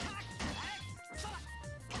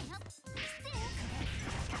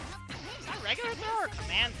 Is that regular throw or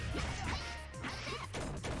command throw?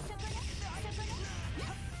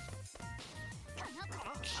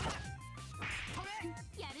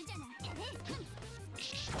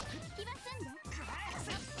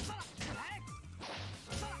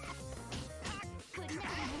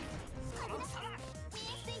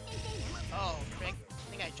 Oh, frick. I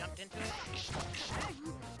think I jumped into it.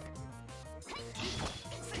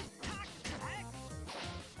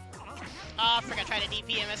 Oh, frick, I tried to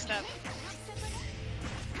DP and messed up.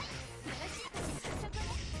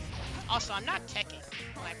 Also, I'm not teching,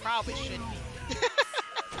 when I probably should be.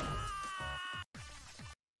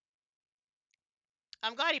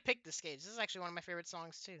 I'm glad he picked this stage. This is actually one of my favorite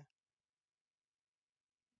songs, too.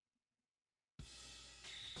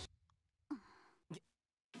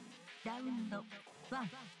 Round 1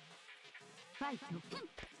 fight.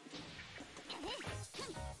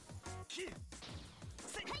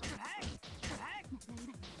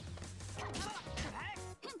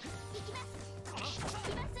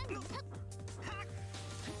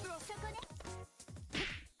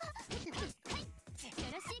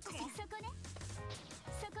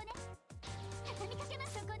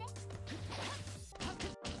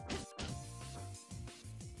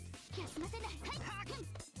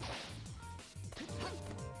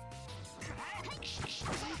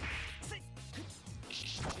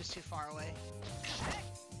 Just too far away.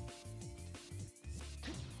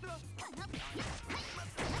 Yeah,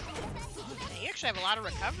 you actually have a lot of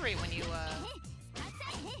recovery when you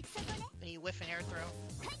whiff an air throw.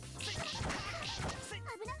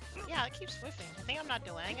 Yeah, it keeps whiffing. I think I'm not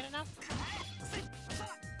delaying it enough.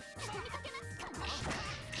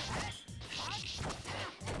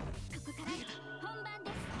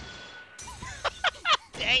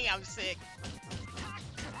 Dang, I'm sick.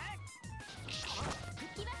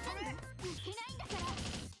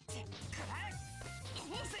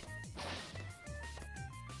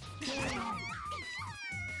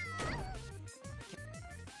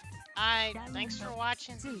 Alright, thanks for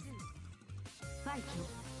watching. Fight.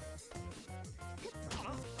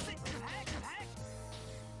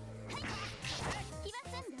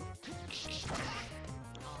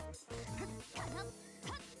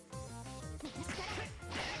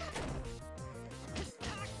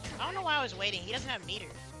 I don't know why I was waiting. He doesn't have meter.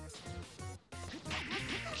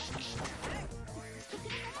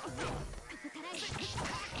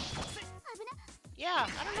 Yeah,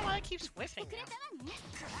 I don't know why it keeps whiffing now.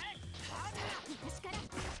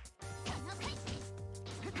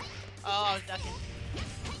 Oh, I was ducking.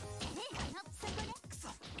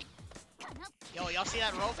 Yo, y'all see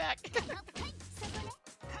that rollback?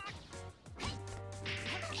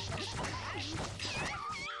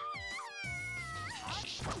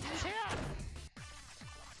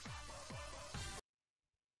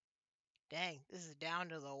 Dang, this is down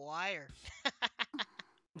to the wire.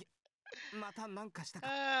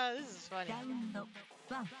 This is funny. Round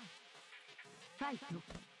 1 fight.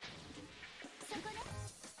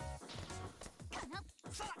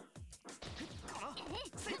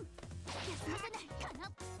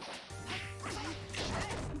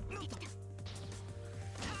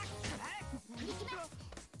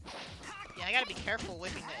 Yeah, I gotta be careful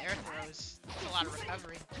whipping the air throws. There's a lot of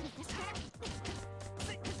recovery.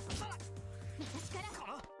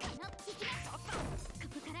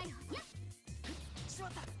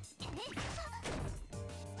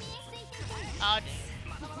 Oh, dang.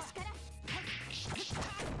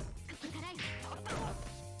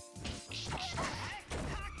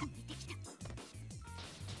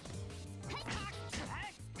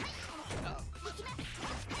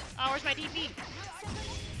 Oh, where's my DP?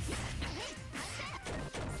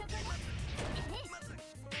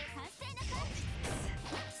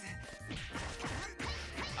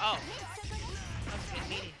 Oh.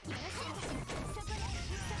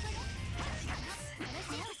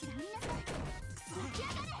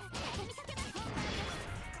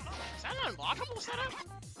 unblockable setup?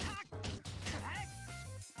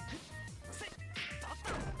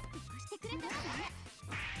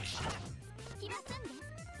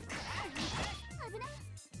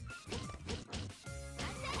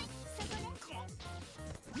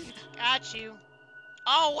 Got you.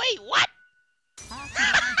 Oh wait, what?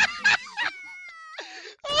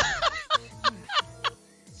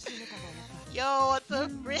 Yo, what the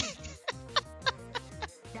frick?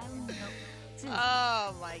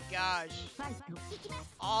 Oh my gosh.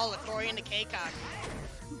 All according to K-Cock.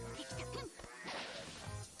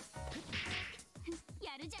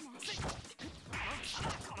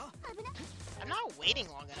 I'm not waiting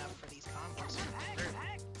long enough for these combos.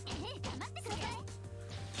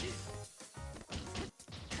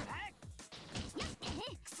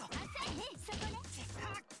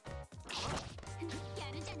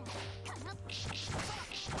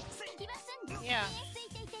 Yeah.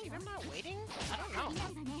 Maybe I'm not waiting? I don't know.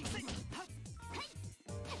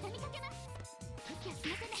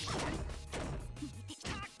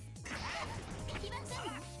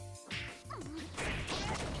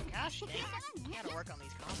 Gosh dang. I gotta work on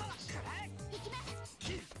these combos.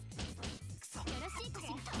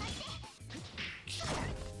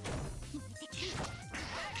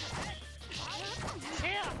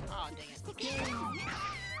 Yeah. Oh, dang it.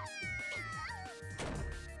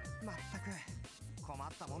 まったく困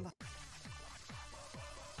ったもんだ。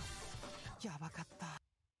やばかった。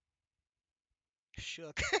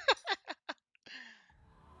 Shook.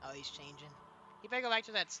 Oh, he's changing. He better go back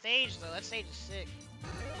to that stage, though. That stage is sick.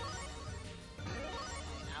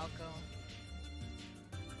 Alco.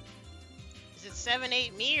 Is it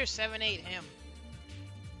 7-8 me or 7-8 him?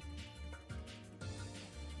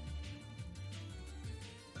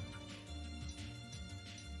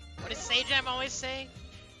 What does Sajam always say?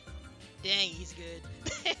 Dang, he's good.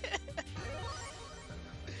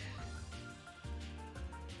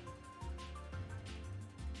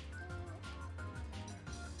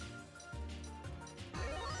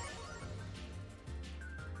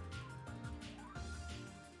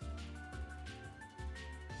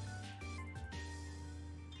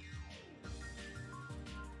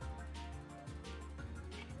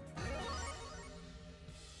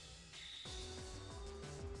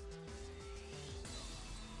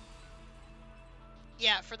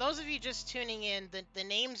 Yeah, for those of you just tuning in, the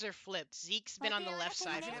names are flipped. Zeke's been on the left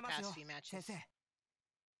side for the past few matches. 先生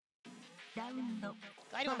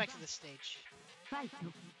Glad he went back to the stage.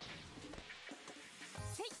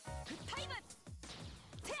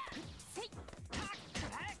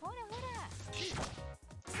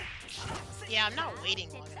 Yeah, I'm not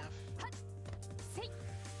waiting long enough.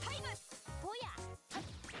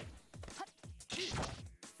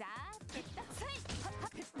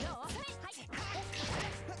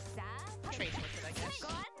 Trace with it, I guess.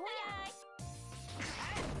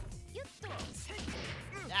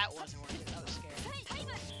 That wasn't worth it. That was scary.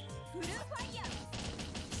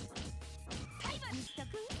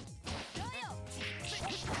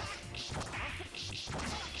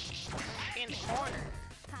 In the corner.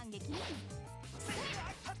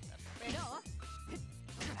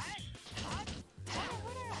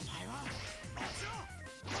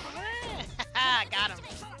 Got him.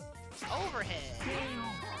 Overhead.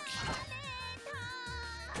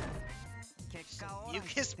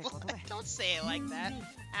 Mucus blood. Don't say it like that.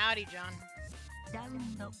 Howdy, John.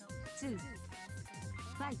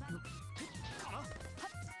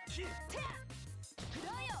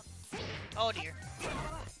 Oh dear.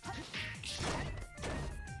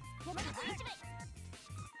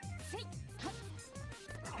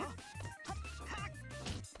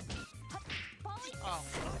 Oh,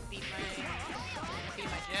 beat my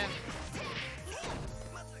Jeff.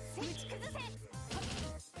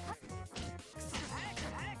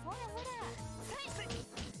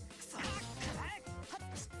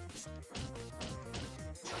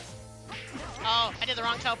 Oh, I did the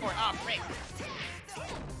wrong teleport. Oh, frick.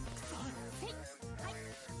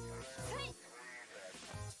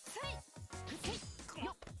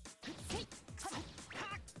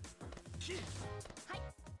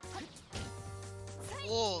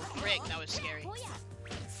 Oh, frick, that was scary.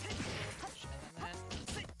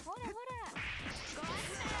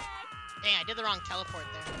 Dang, I did the wrong teleport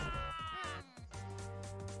there.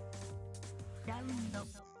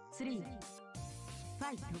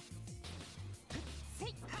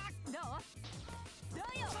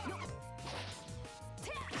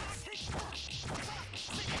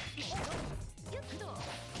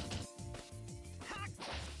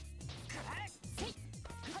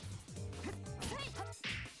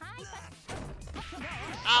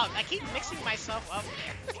 Oh, I keep mixing myself up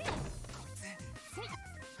there.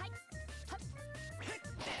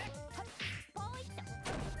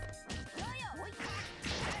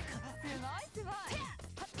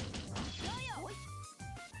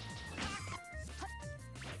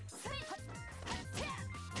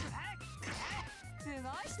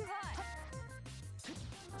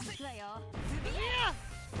 Yeah!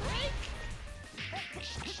 Break!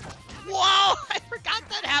 Whoa! I forgot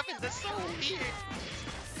that happened. That's so weird.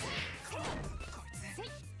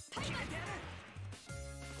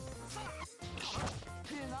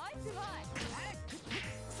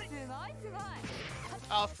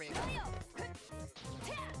 Oh, freak.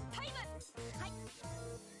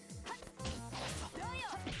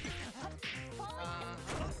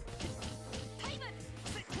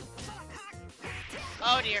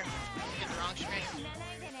 Oh dear. Did the wrong string.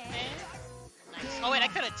 Nice. Oh wait, I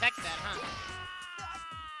could have teched that, huh?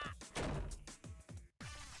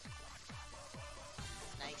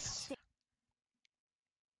 Nice.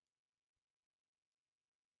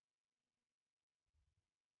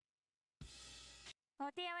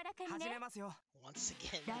 Once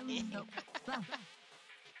again. ラウンドワンフ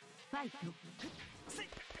ァイト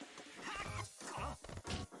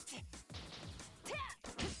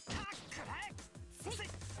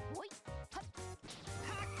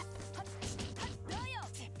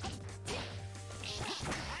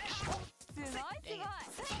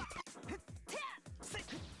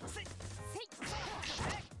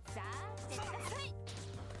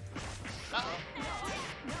Uh-oh.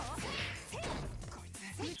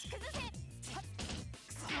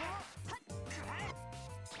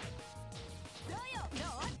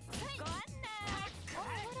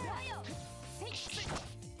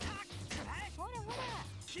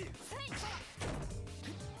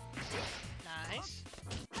 Nice.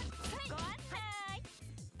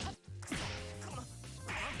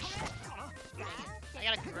 I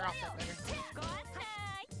gotta convert off that better.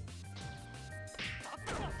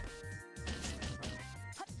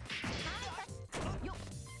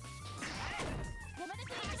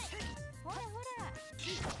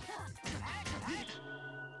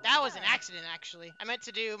 That was an accident, actually. I meant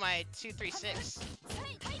to do my 2-3-6.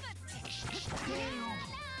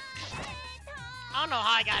 I don't know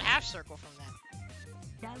how I got half circle from that.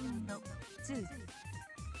 ラウンドツーフ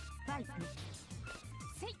ァイト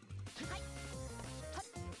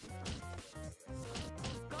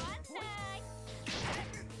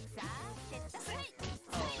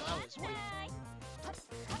Oh, that was weird.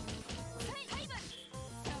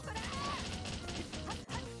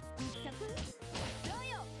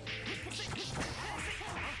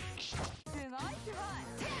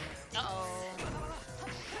 Uh-oh.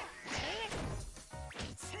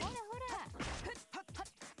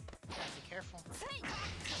 Gotta be careful.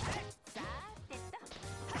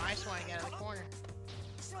 Nice one, get out of the corner.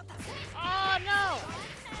 Oh, no!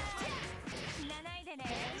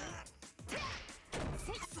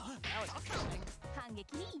 That was interesting.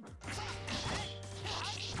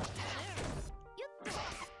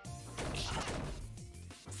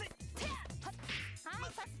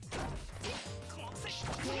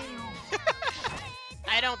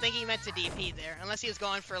 I don't think he meant to DP there, unless he was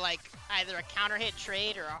going for like either a counter hit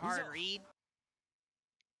trade or a hard read.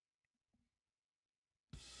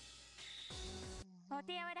 お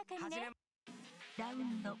手柔らかにねラウ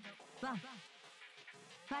ンドワンフ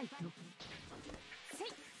ァイト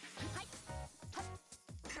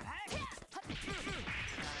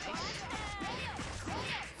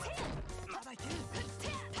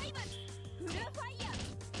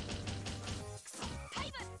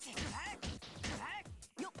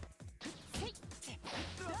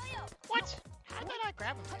What? How did I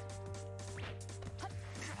grab him?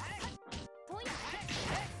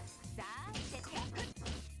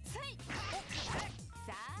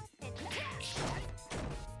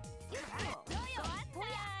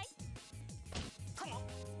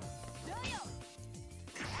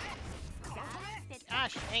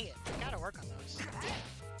 Gosh, dang it. I gotta work on those.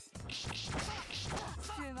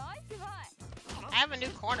 I have a new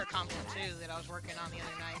corner combo too that I was working on the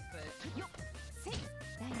other night, but...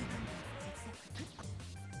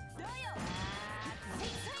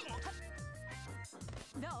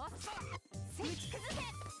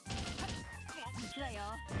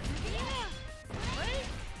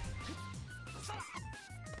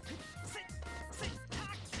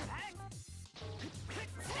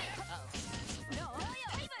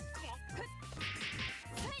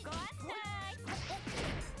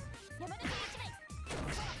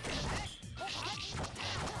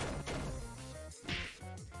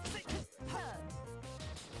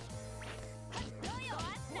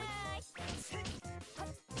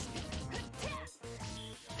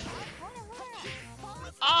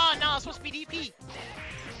 Oh no, it's supposed to be DP.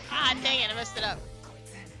 Ah, dang it, I messed it up.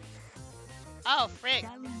 Oh, frick.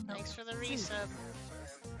 Thanks for the resub.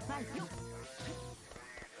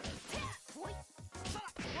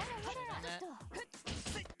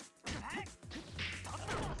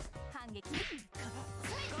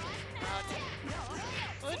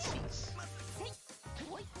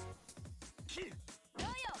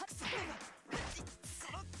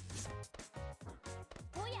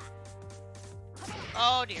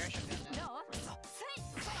 Oh dear, I should have done that.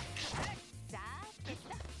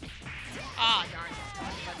 Ah, darn.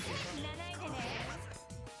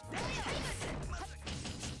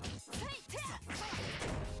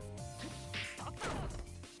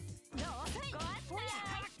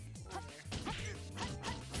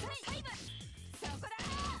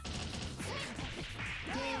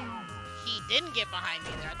 He didn't get behind me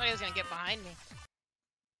there. I thought he was gonna get behind me.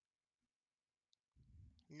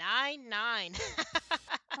 9-9.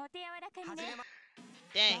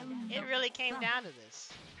 Dang, it really came down to this.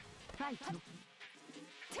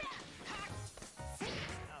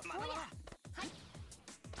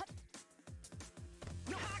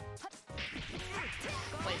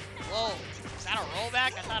 Wait, whoa. Is that a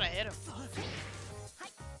rollback? I thought I hit him.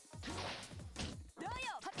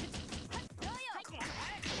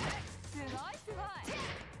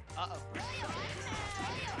 Uh-oh.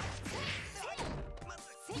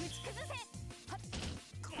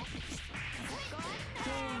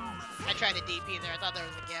 I tried to DP there. I thought there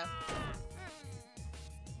was a gap.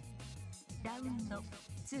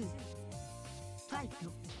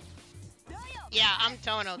 Yeah, I'm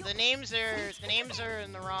Tono. The names are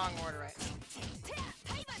in the wrong order, right?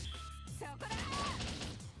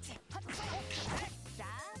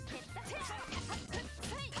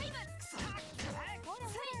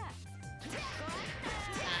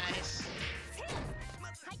 Nice.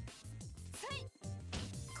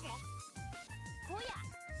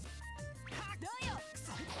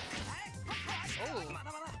 Oh.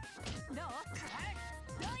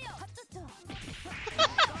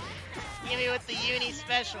 Give me with the uni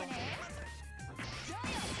special.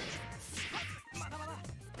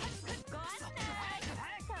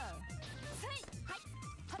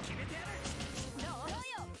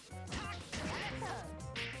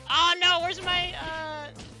 Oh no, where's my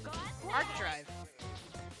arc drive?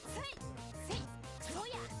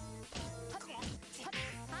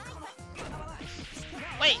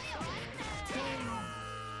 Wait.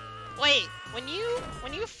 Wait, when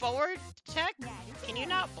you forward tech, can you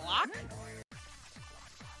not block?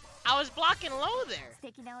 I was blocking low there.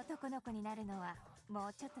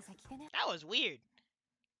 That was weird.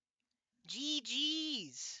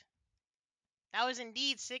 GG's. That was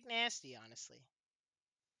indeed sick nasty, honestly.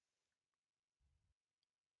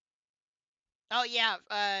 Oh yeah,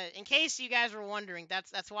 in case you guys were wondering,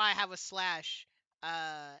 that's why I have a slash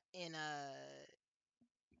in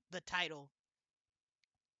the title.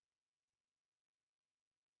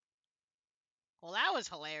 Well, that was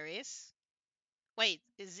hilarious. Wait,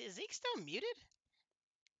 is Zeke still muted?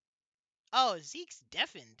 Oh, Zeke's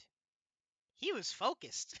deafened. He was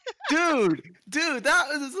focused. dude, that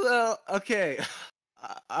was okay.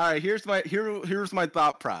 All right, here's my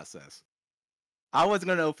thought process. I was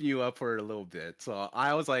gonna open you up for a little bit, so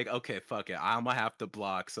I was like, okay, fuck it, I'm gonna have to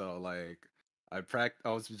block. So like, I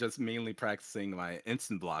was just mainly practicing my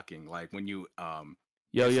instant blocking, like when you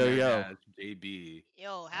Yo. JB.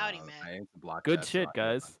 Yo, howdy, man. I instant blocked Good that, shit, so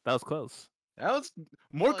guys. That was close. That was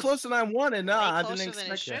more close than I wanted. Nah, I Way didn't closer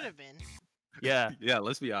than it expect should that. have been. Yeah. Yeah,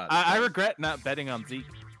 let's be honest. I regret not betting on Zeke.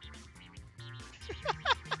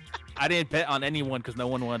 I didn't bet on anyone because no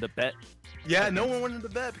one wanted to bet. Yeah, no one wanted to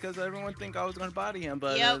bet because everyone think I was gonna body him,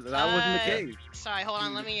 but Yep, that wasn't the case. Sorry, hold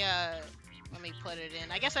on. Let me put it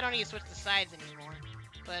in. I guess I don't need to switch the sides anymore.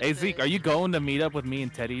 But Hey Zeke, are you going to meet up with me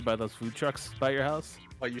and Teddy by those food trucks by your house?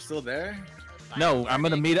 Oh, you're still there? No, I'm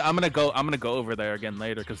gonna go over there again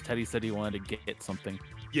later because Teddy said he wanted to get something.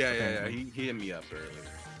 Yeah. He hit me up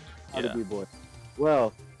earlier. Yeah. Boy.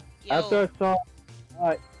 Well, Yo, after I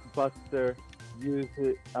saw ThotBuster use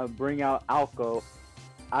it, bring out Alco,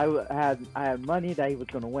 I had money that he was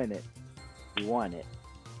gonna win it. He won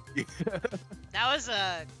it. that was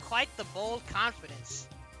quite the bold confidence.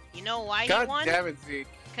 You know why God he won? damn it, Zeke.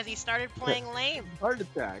 Because he started playing lame. Heart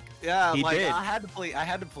attack. Yeah, He like did. I had to play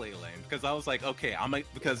lame because I was like, okay,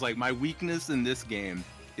 because like my weakness in this game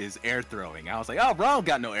is air throwing. I was like, oh, bro, I don't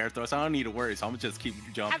got no air throw, so I don't need to worry. So I'm gonna just keep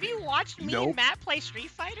jumping. Have you watched me and Matt play Street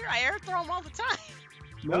Fighter? I air throw him all the time.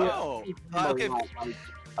 No. Okay.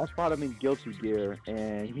 I fought him in Guilty Gear,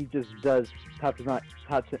 and he just does Tatami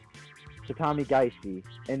Gaisi,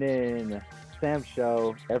 and then Sam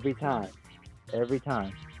Show every time.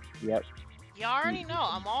 Yep. You already know,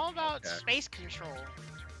 I'm all about Okay. space control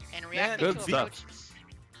and reacting good to stuff. approaches.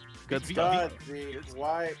 Good stuff. God, Zeke,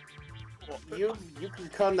 why? You can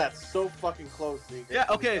come that so fucking close, Zeke. Yeah.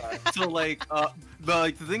 Okay. So like,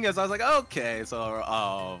 the thing is, I was like, okay, so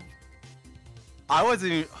I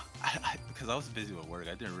wasn't because I was busy with work.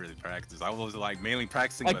 I didn't really practice. I was like mainly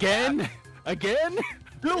practicing with Again? Matt. Again?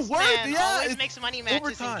 Dude, Man yeah. always it's makes money matches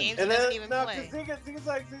overtime. in games And he doesn't then even no, play. Zeke's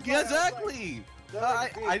like, Yeah, exactly.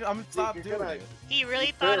 I'm stop Zeke, doing it. He really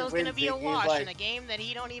You thought it better was gonna win, be a Zeke. He's wash like- in a game that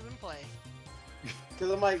he don't even play.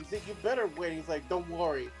 Because I'm like, Zeke, you better win. He's like, don't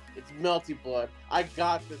worry, it's Melty Blood. I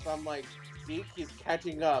got this. I'm like, Zeke, he's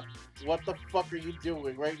catching up. What the fuck are you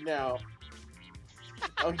doing right now?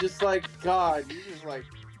 I'm just like, God, you're just like,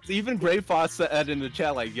 Even Great Foss said in the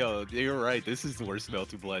chat, like, yo, you're right, this is the worst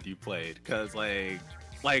Melty Blood you played. Because, like,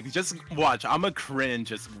 just watch. I'm a cringe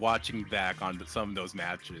just watching back on some of those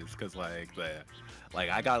matches. Because, like,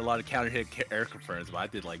 I got a lot of counter hit air confirms, but I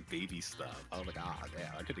did, like, baby stuff. I was like, ah,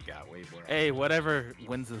 damn, I could have got way more. Hey, whatever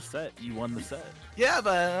wins the set, you won the set. Yeah,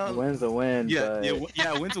 but... A win's a win. Yeah, but...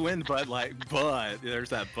 yeah, win's a win, but, there's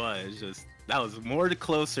that but. It's just... That was more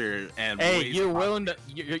closer and Hey, way you're stronger. willing to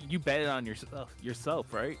you bet it on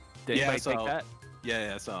yourself, right? Did Yeah, anybody so- take that?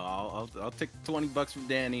 Yeah, so I'll take $20 from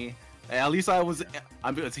Danny. Hey, at least I was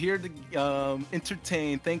here to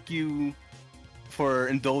entertain. Thank you for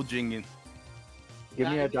indulging. Give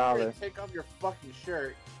me "Nah, a you dollar. better Take off your fucking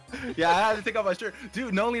shirt. Yeah, I had to take off my shirt,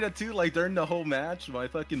 dude. Not only that, too. Like during the whole match, my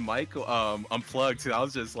fucking mic unplugged. So I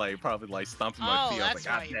was just like probably like stomping my Oh, feet. I that's was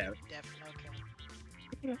like, why God you damn. definitely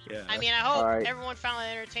okay. Yeah. I mean, I hope Alright. everyone found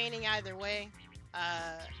it entertaining either way.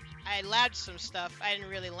 I lagged some stuff. I didn't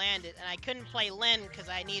really land it, and I couldn't play Len because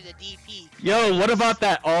I needed a DP. Yo, what about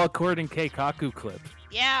that all according Keikaku clip?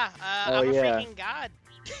 Yeah, Oh, I'm a yeah. freaking god.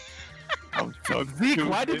 I'm so Zeke, stupid.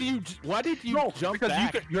 why did you No, jump because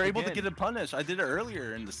back? you're able to again? get it punished. I did it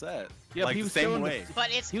earlier in the set. Yeah, but like he the was same still in the- way.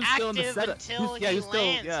 But it's He was still in the active setup. until Yeah, he he was still-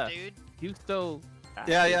 lands, yeah. dude. He was still.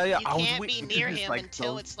 Yeah. You I was can't be waiting near to just, him like,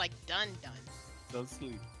 until so- it's like done. so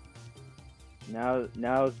sleep. Now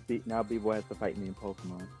B-Boy has to fight me in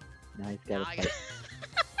Pokemon. Now he's Now gotta I fight.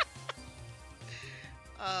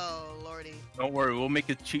 Oh lordy. Don't worry, we'll make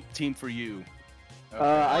a cheap team for you. I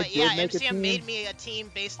Well, did yeah, make a MCM team. made me a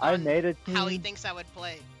team based I on made a team. how he thinks I would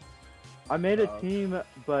play. I made a team,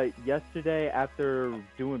 but yesterday after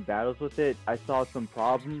doing battles with it, I saw some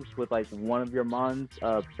problems with like one of your mons,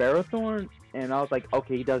 Ferrothorn, and I was like,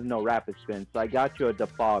 okay, he doesn't know Rapid Spin, so I got you a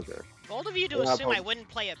Defogger. Bold of you to Yeah, assume I but- wouldn't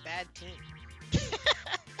play a bad team.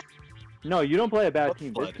 No, you don't play a bad Melty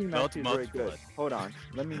team. Blood. This team Melty actually is very Blood. good. Hold on,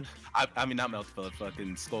 let me I mean, not Melty Blood,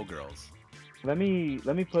 fucking Skullgirls.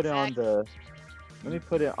 put it on the. Let me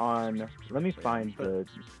put it on. Let me find the.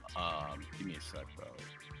 Give me a sec, bro.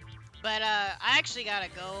 But I actually gotta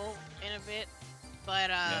go in a bit.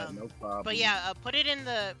 But Yeah, no problem. but yeah, put it in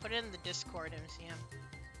the Discord, MCM.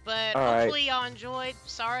 But All right. hopefully y'all enjoyed.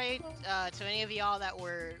 Sorry to any of y'all that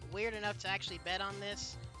were weird enough to actually bet on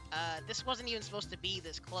this. This wasn't even supposed to be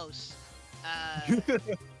this close.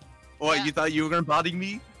 What, yeah. you thought you were gonna body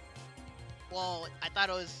me? Well, I thought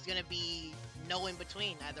it was gonna be no in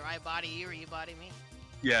between. Either I body you or you body me.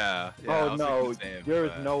 Yeah. I Oh was no, thinking the same, there's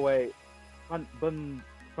but- no way.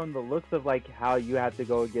 From the looks of like how you have to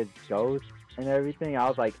go against Ghost and everything, I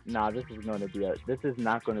was like, nah, this is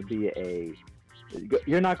not gonna be a.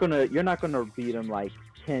 You're not gonna beat him like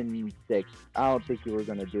 10-6. I don't think you were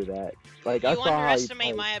gonna do that. Like I You saw how you underestimate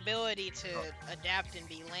played. my ability to adapt and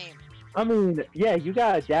be lame. I mean, yeah, you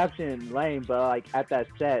got adaptation lane, but like at that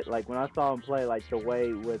set, like when I saw him play, like the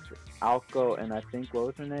way with Alco and I think what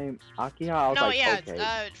was her name, Akiha, I was No, like, yeah.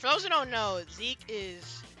 okay. For those who don't know, Zeke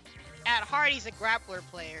is at heart he's a grappler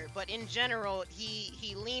player, but in general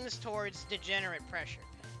he leans towards degenerate pressure.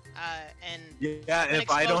 And Yeah, been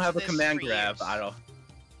if I don't exposed have to a this command for grab, years. I don't.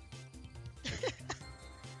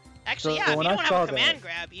 actually, So yeah, if you when I don't saw have a that- command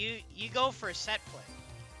grab, you go for set play.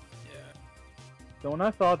 So when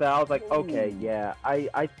I saw that, I was like, okay, yeah,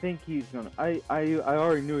 I think he's gonna. I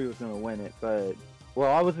already knew he was gonna win it, but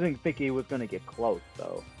well, I wasn't thinking he was gonna get close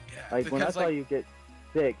though. Yeah, Like when I because, saw you get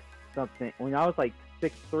 6 something, when I was like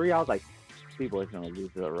 6-3, I was like, B-Boy's gonna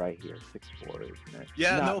lose it right here, 6-4, isn't it?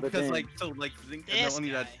 Yeah, Nah, no, but because then- like not This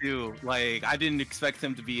only that guy. too. Like I didn't expect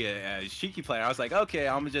him to be a Shiki player. I was like, okay,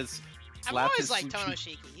 I'm gonna just I've slap always his liked Shiki-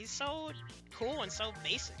 Tonoshiki. He's so cool and so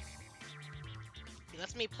basic. He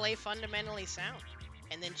lets me play fundamentally sound,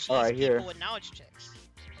 and then cheese Alright, people here. with knowledge checks.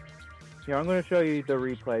 Here, I'm gonna show you the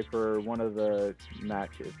replay for one of the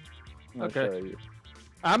matches. I'm gonna Okay. show you.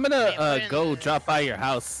 I'm gonna Hey, we're in go the- drop by your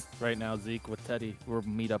house right now, Zeke, with Teddy. We'll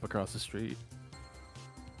meet up across the street.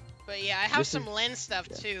 But yeah, I have This some is- lens stuff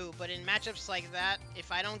yeah. too. But in matchups like that, if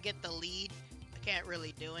I don't get the lead, I can't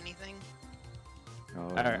really do anything. Oh, All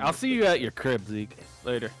right, I'll see you at your crib, Zeke.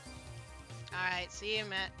 Later. All right, see you,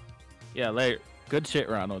 Matt. Yeah, later. Good shit,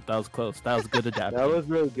 Ronald. That was close. That was good adaptation. That was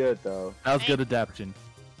really good though. That was good adaptation.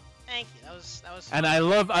 Thank you. That was. And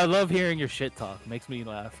fun. I love hearing your shit talk. Makes me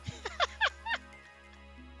laugh.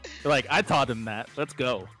 Like I taught him that. Let's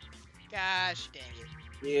go. Gosh dang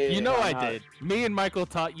it. Yeah. You know I I'm not- did. Me and Michael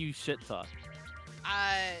taught you shit talk.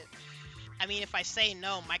 I mean, if I say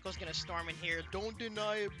no, Michael's gonna storm in here. Don't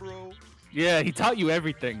deny it, bro. Yeah, he taught you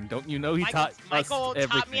everything. Don't you know he taught Michael us everything?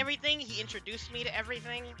 taught me everything. He introduced me to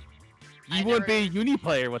everything. You wouldn't be a uni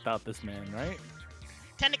player without this man, right?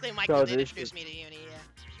 Technically, Michael did introduce me to uni.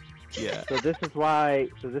 Yeah. Yeah. So this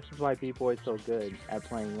is why B-Boy's so good at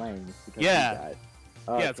playing lanes. Because Yeah.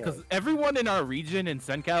 Okay. Yeah, it's because everyone in our region in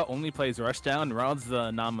Senkou only plays Rushdown. Ron's the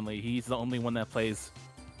anomaly. He's the only one that plays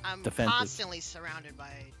I'm defensive. constantly surrounded by.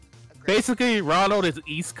 Basically, Ronald is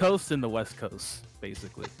East Coast and the West Coast,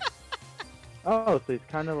 basically. Oh, so it's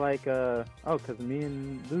kind of like because me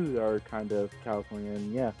and Lou are kind of California,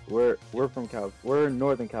 and yeah, we're from we're in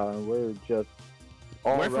Northern Cal, and we're just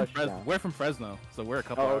all we're from Fresno, so we're a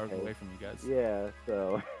couple hours away from you guys. Yeah,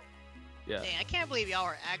 so. Yeah. Dang, I can't believe y'all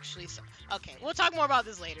are actually. Okay, we'll talk more about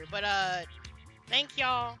this later, but thank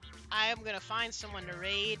y'all. I am gonna find someone to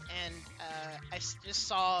raid, and I just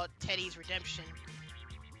saw Teddy's redemption.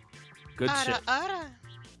 Good shit.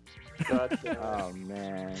 Oh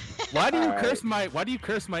man. Why do you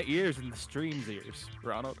curse my ears and the stream's ears,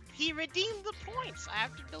 Ronald? He redeemed the points. I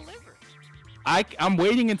have to deliver. I'm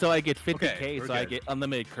waiting until I get 50K Okay, so I get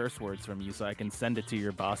unlimited curse words from you so I can send it to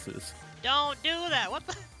your bosses. Don't do that. What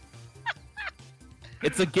the?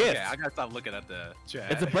 It's a gift. Yeah, I gotta stop looking at the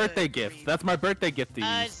chat. It's a birthday gift. That's my birthday gift to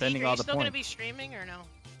you. Spending all the still points. gonna be streaming or no?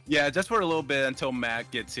 Yeah, just for a little bit until Matt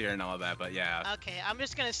gets here and all that. But yeah. Okay, I'm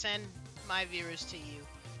just gonna send my viewers to you.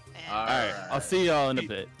 And, All Alright, I'll see y'all in a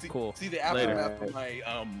bit. Cool. See the Later. aftermath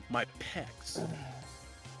of my pecs.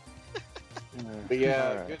 But yeah,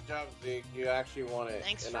 Alright. good job, Zeke. You actually won it.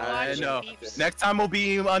 Thanks and for I watching, know. peeps. Next time will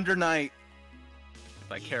be under night.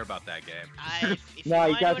 If I care about that game. If No,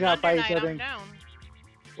 you wanna guys do gotta an fight under each night, other I'm in- down.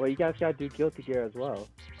 Well, you guys gotta do Guilty Gear as well.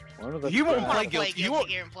 One of us. You won't I wanna play play Guilty. Guilty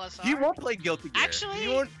Gear and Plus You R. won't play Guilty Gear. Actually, you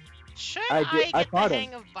won't. should I I get the fought him.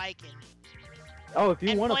 hang of biking Oh, if you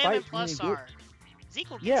and want to play him in fight, Plus me and R? Zeke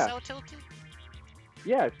will get Yeah. so tilted.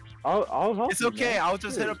 yeah, I'll help. It's you, okay. man. I'll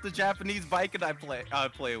just hit Shoot. up the Japanese bike and I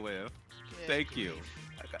play with. Good Thank you.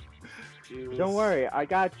 grief. Don't worry, I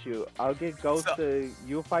got you. I'll get Ghost So- to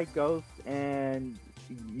you fight Ghost, and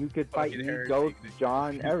you could fight Fucking me, heretic. Ghost,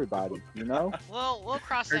 John, everybody. You know? We'll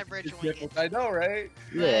cross that bridge when we get. I know, right?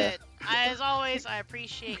 Yeah. But as always, I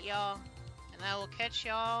appreciate y'all, and I will catch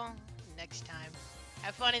y'all next time.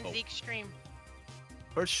 Have fun in Oh. Zeke's stream.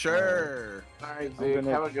 For sure. Alright, I'm Zeke,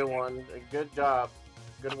 gonna- have a good one. Good job.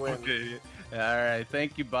 Good win. Okay. All right.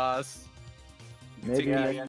 Thank you, boss. Maybe Yeah, yeah.